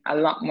been a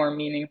lot more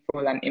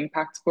meaningful and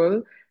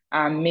impactful.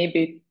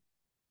 Maybe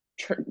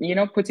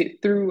put it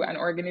through an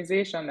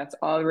organization that's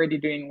already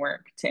doing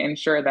work to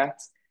ensure that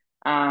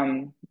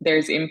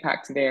there's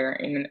impact there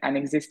in an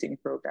existing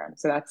program.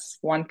 So that's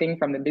one thing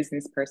from the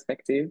business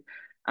perspective.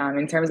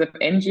 In terms of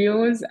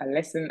NGOs, a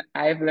lesson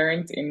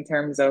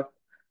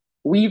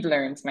we've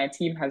learned, my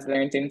team has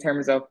learned in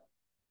terms of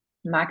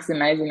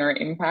maximizing our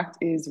impact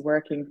is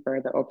working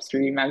further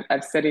upstream.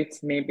 I've said it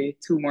maybe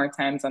 2 more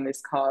times on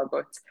this call,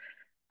 but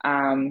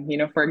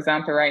for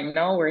example, right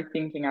now we're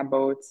thinking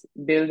about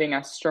building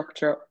a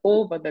structure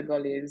over the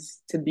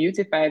gullies to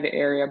beautify the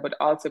area, but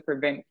also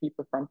prevent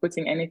people from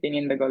putting anything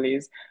in the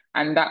gullies.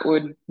 And that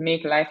would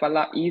make life a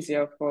lot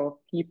easier for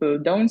people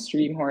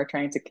downstream who are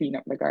trying to clean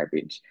up the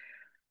garbage.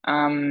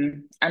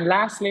 And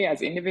lastly,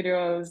 as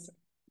individuals,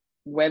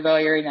 whether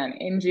you're in an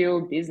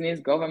NGO, business,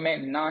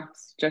 government, not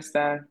just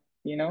a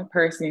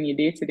person in your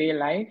day-to-day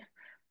life,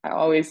 I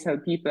always tell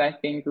people I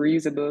think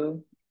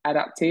reusable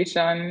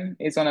adaptation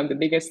is one of the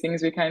biggest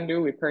things we can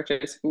do. We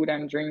purchase food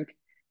and drink.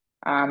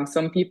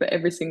 Some people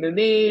every single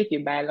day, if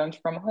you buy lunch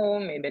from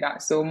home, maybe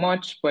not so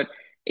much, but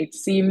it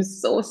seems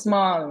so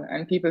small.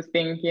 And people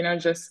think,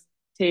 just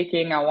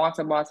taking a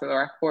water bottle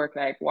or a fork,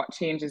 like what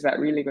change is that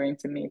really going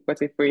to make?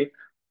 But if we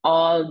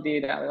all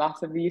did a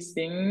lot of these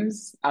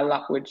things, a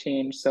lot would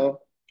change. So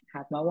I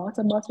have my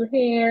water bottle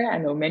here. I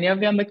know many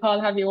of you on the call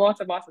have your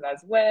water bottle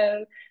as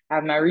well. I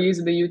have my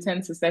reusable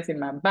utensil set in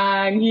my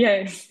bag.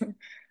 Yes.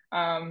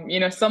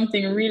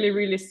 Something really,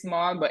 really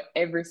small, but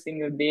every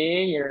single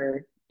day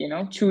you're,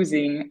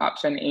 choosing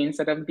option A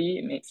instead of B,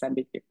 it makes a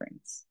big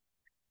difference.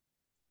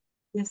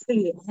 You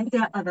see, I think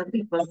there are other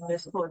people in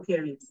this whole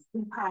series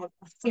who have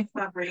a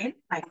simpler brain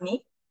like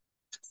me.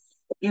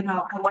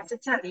 I want to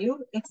tell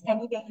you, if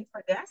any day you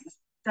forget,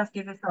 just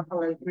give yourself a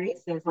little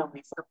grace. There's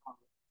always tomorrow.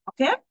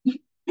 Okay?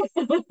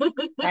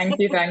 Thank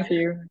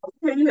you.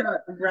 Yeah,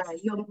 right.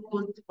 You're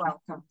most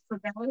welcome. So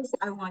guys,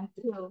 I want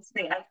to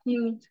say a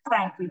huge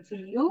thank you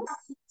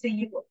to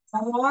you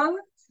all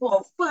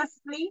for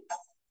firstly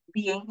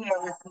being here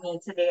with me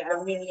today.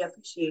 I really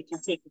appreciate you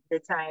taking the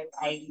time.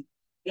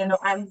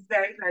 I'm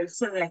very, very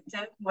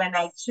selective when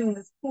I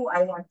choose who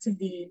I want to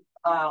be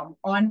on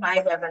my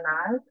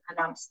webinars, and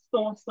I'm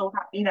so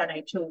happy that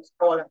I chose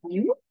all of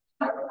you.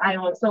 I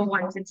also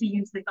wanted to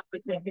use this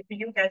opportunity for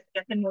you guys to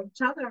get to know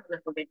each other a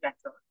little bit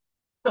better.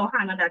 So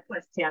Hannah, that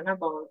question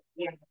about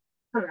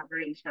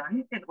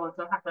collaboration can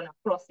also happen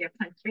across your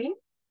country.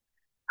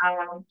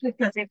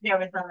 Because if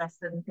there is a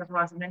lesson, because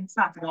Rosalind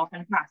started off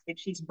in plastic,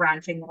 she's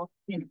branching off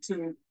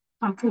into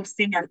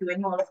composting and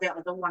doing all of the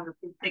other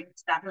wonderful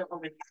things that her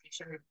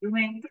organization is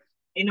doing.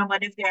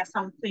 But if there are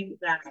some things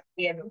that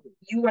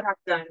you would have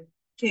done,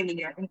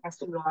 clearly I think as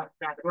to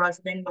that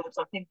Rosalind knows,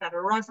 or things that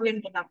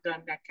Rosalind would have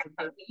done that can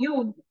help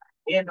you,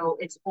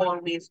 it's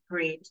always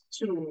great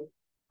to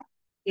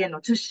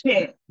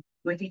share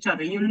with each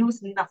other. You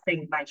lose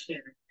nothing by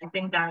sharing. I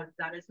think that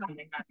is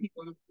something that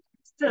people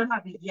still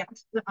have yet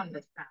to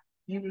understand.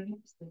 You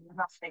lose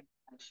nothing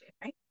by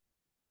sharing.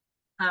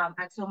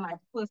 And so my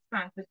first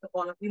thanks is to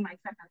all of you. My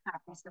second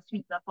thanks is to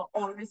Sweeta for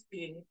always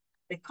being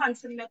the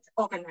consummate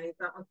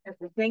organizer of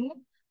everything.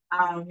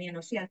 You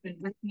know, she has been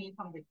with me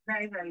from the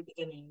very, very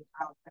beginning.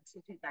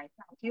 So guys,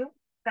 thank you.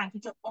 Thank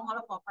you to all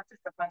of our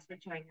participants for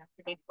joining us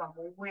today from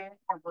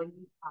wherever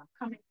you are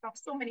coming from.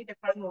 So many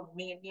different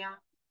Romania,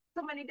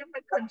 so many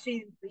different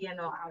countries, you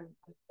know,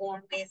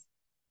 always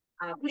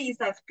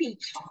pleased as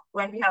peach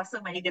when we have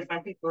so many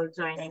different people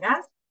joining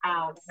us.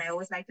 I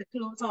always like to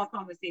close our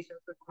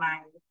conversations with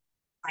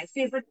my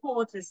favorite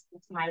quote is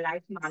my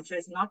life mantra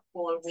is not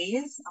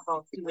always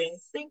about doing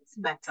things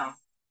better,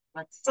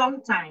 but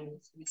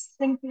sometimes we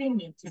simply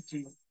need to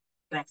do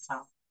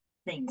better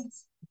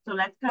things. So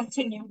let's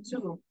continue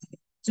to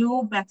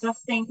do better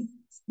things.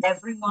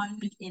 Everyone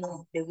in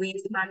the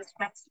waste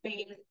management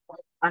space,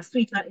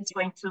 Sweeta is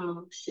going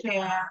to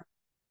share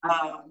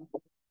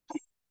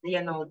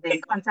you know, the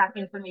contact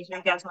information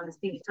you guys want to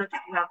see. So if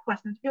you have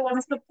questions, if you want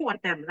to support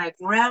them, like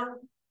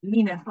real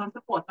meaningful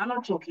support,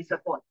 not jokey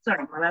support.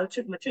 Sorry,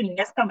 my tuning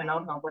is coming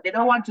out now, but they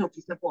don't want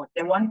jokey support.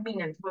 They want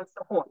meaningful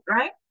support,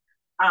 right?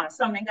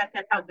 Something that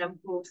can help them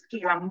grow,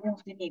 scale, and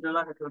move the needle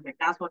a little bit.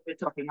 That's what we're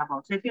talking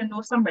about. So if you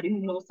know somebody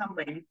who knows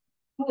somebody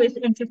who is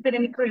interested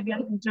in the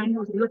Caribbean region,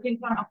 who's looking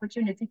for an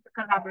opportunity to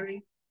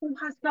collaborate, who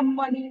has some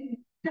money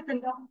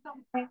sitting down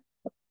somewhere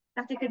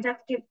that you can just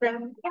give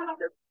them, you know,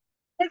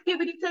 let's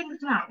give it the things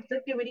now.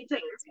 Let's give it the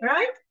things,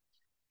 right?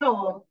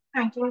 So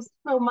thank you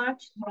so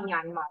much,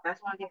 Myanmar.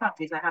 That's one of the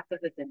countries I have to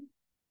visit.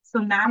 So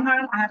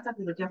Myanmar, I have to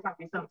visit your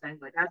country sometime,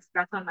 but that's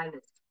on my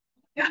list.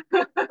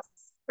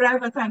 Right,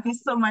 but thank you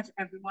so much,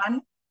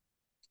 everyone.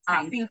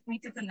 Feel free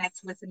to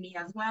connect with me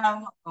as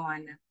well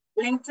on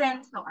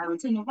LinkedIn. So I will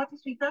turn over to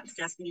Sweeta to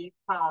just leave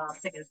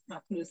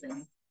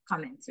closing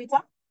comments.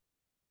 Sweeta?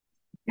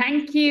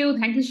 Thank you.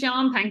 Thank you,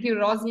 Sean. Thank you,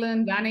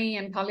 Rosalind, Danny,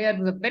 and Talia. It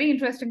was a very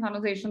interesting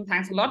conversation.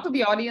 Thanks a lot to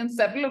the audience.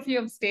 Several of you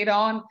have stayed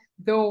on,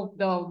 though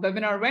the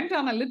webinar went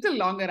on a little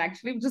longer,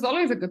 actually, which is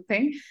always a good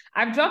thing.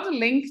 I've dropped a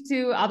link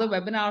to other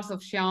webinars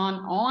of Sean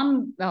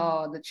on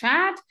the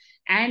chat,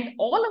 and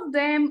all of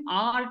them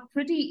are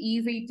pretty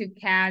easy to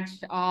catch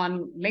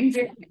on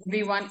LinkedIn.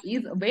 Everyone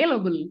is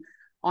available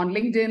on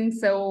LinkedIn.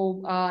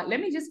 So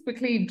let me just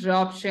quickly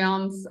drop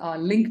Sean's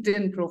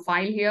LinkedIn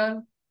profile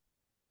here.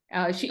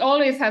 She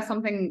always has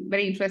something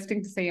very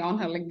interesting to say on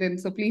her LinkedIn.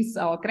 So please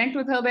connect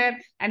with her there.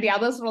 And the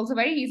others are also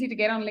very easy to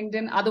get on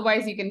LinkedIn.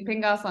 Otherwise, you can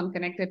ping us on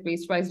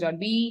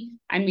connect@wastewise.be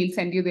and we'll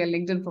send you their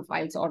LinkedIn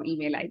profiles or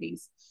email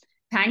IDs.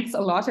 Thanks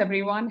a lot,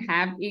 everyone.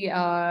 Have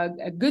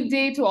a good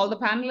day to all the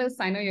panelists.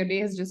 I know your day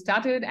has just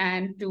started,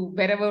 and to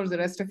wherever the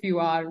rest of you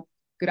are,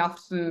 good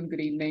afternoon,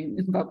 good evening.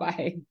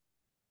 Bye-bye.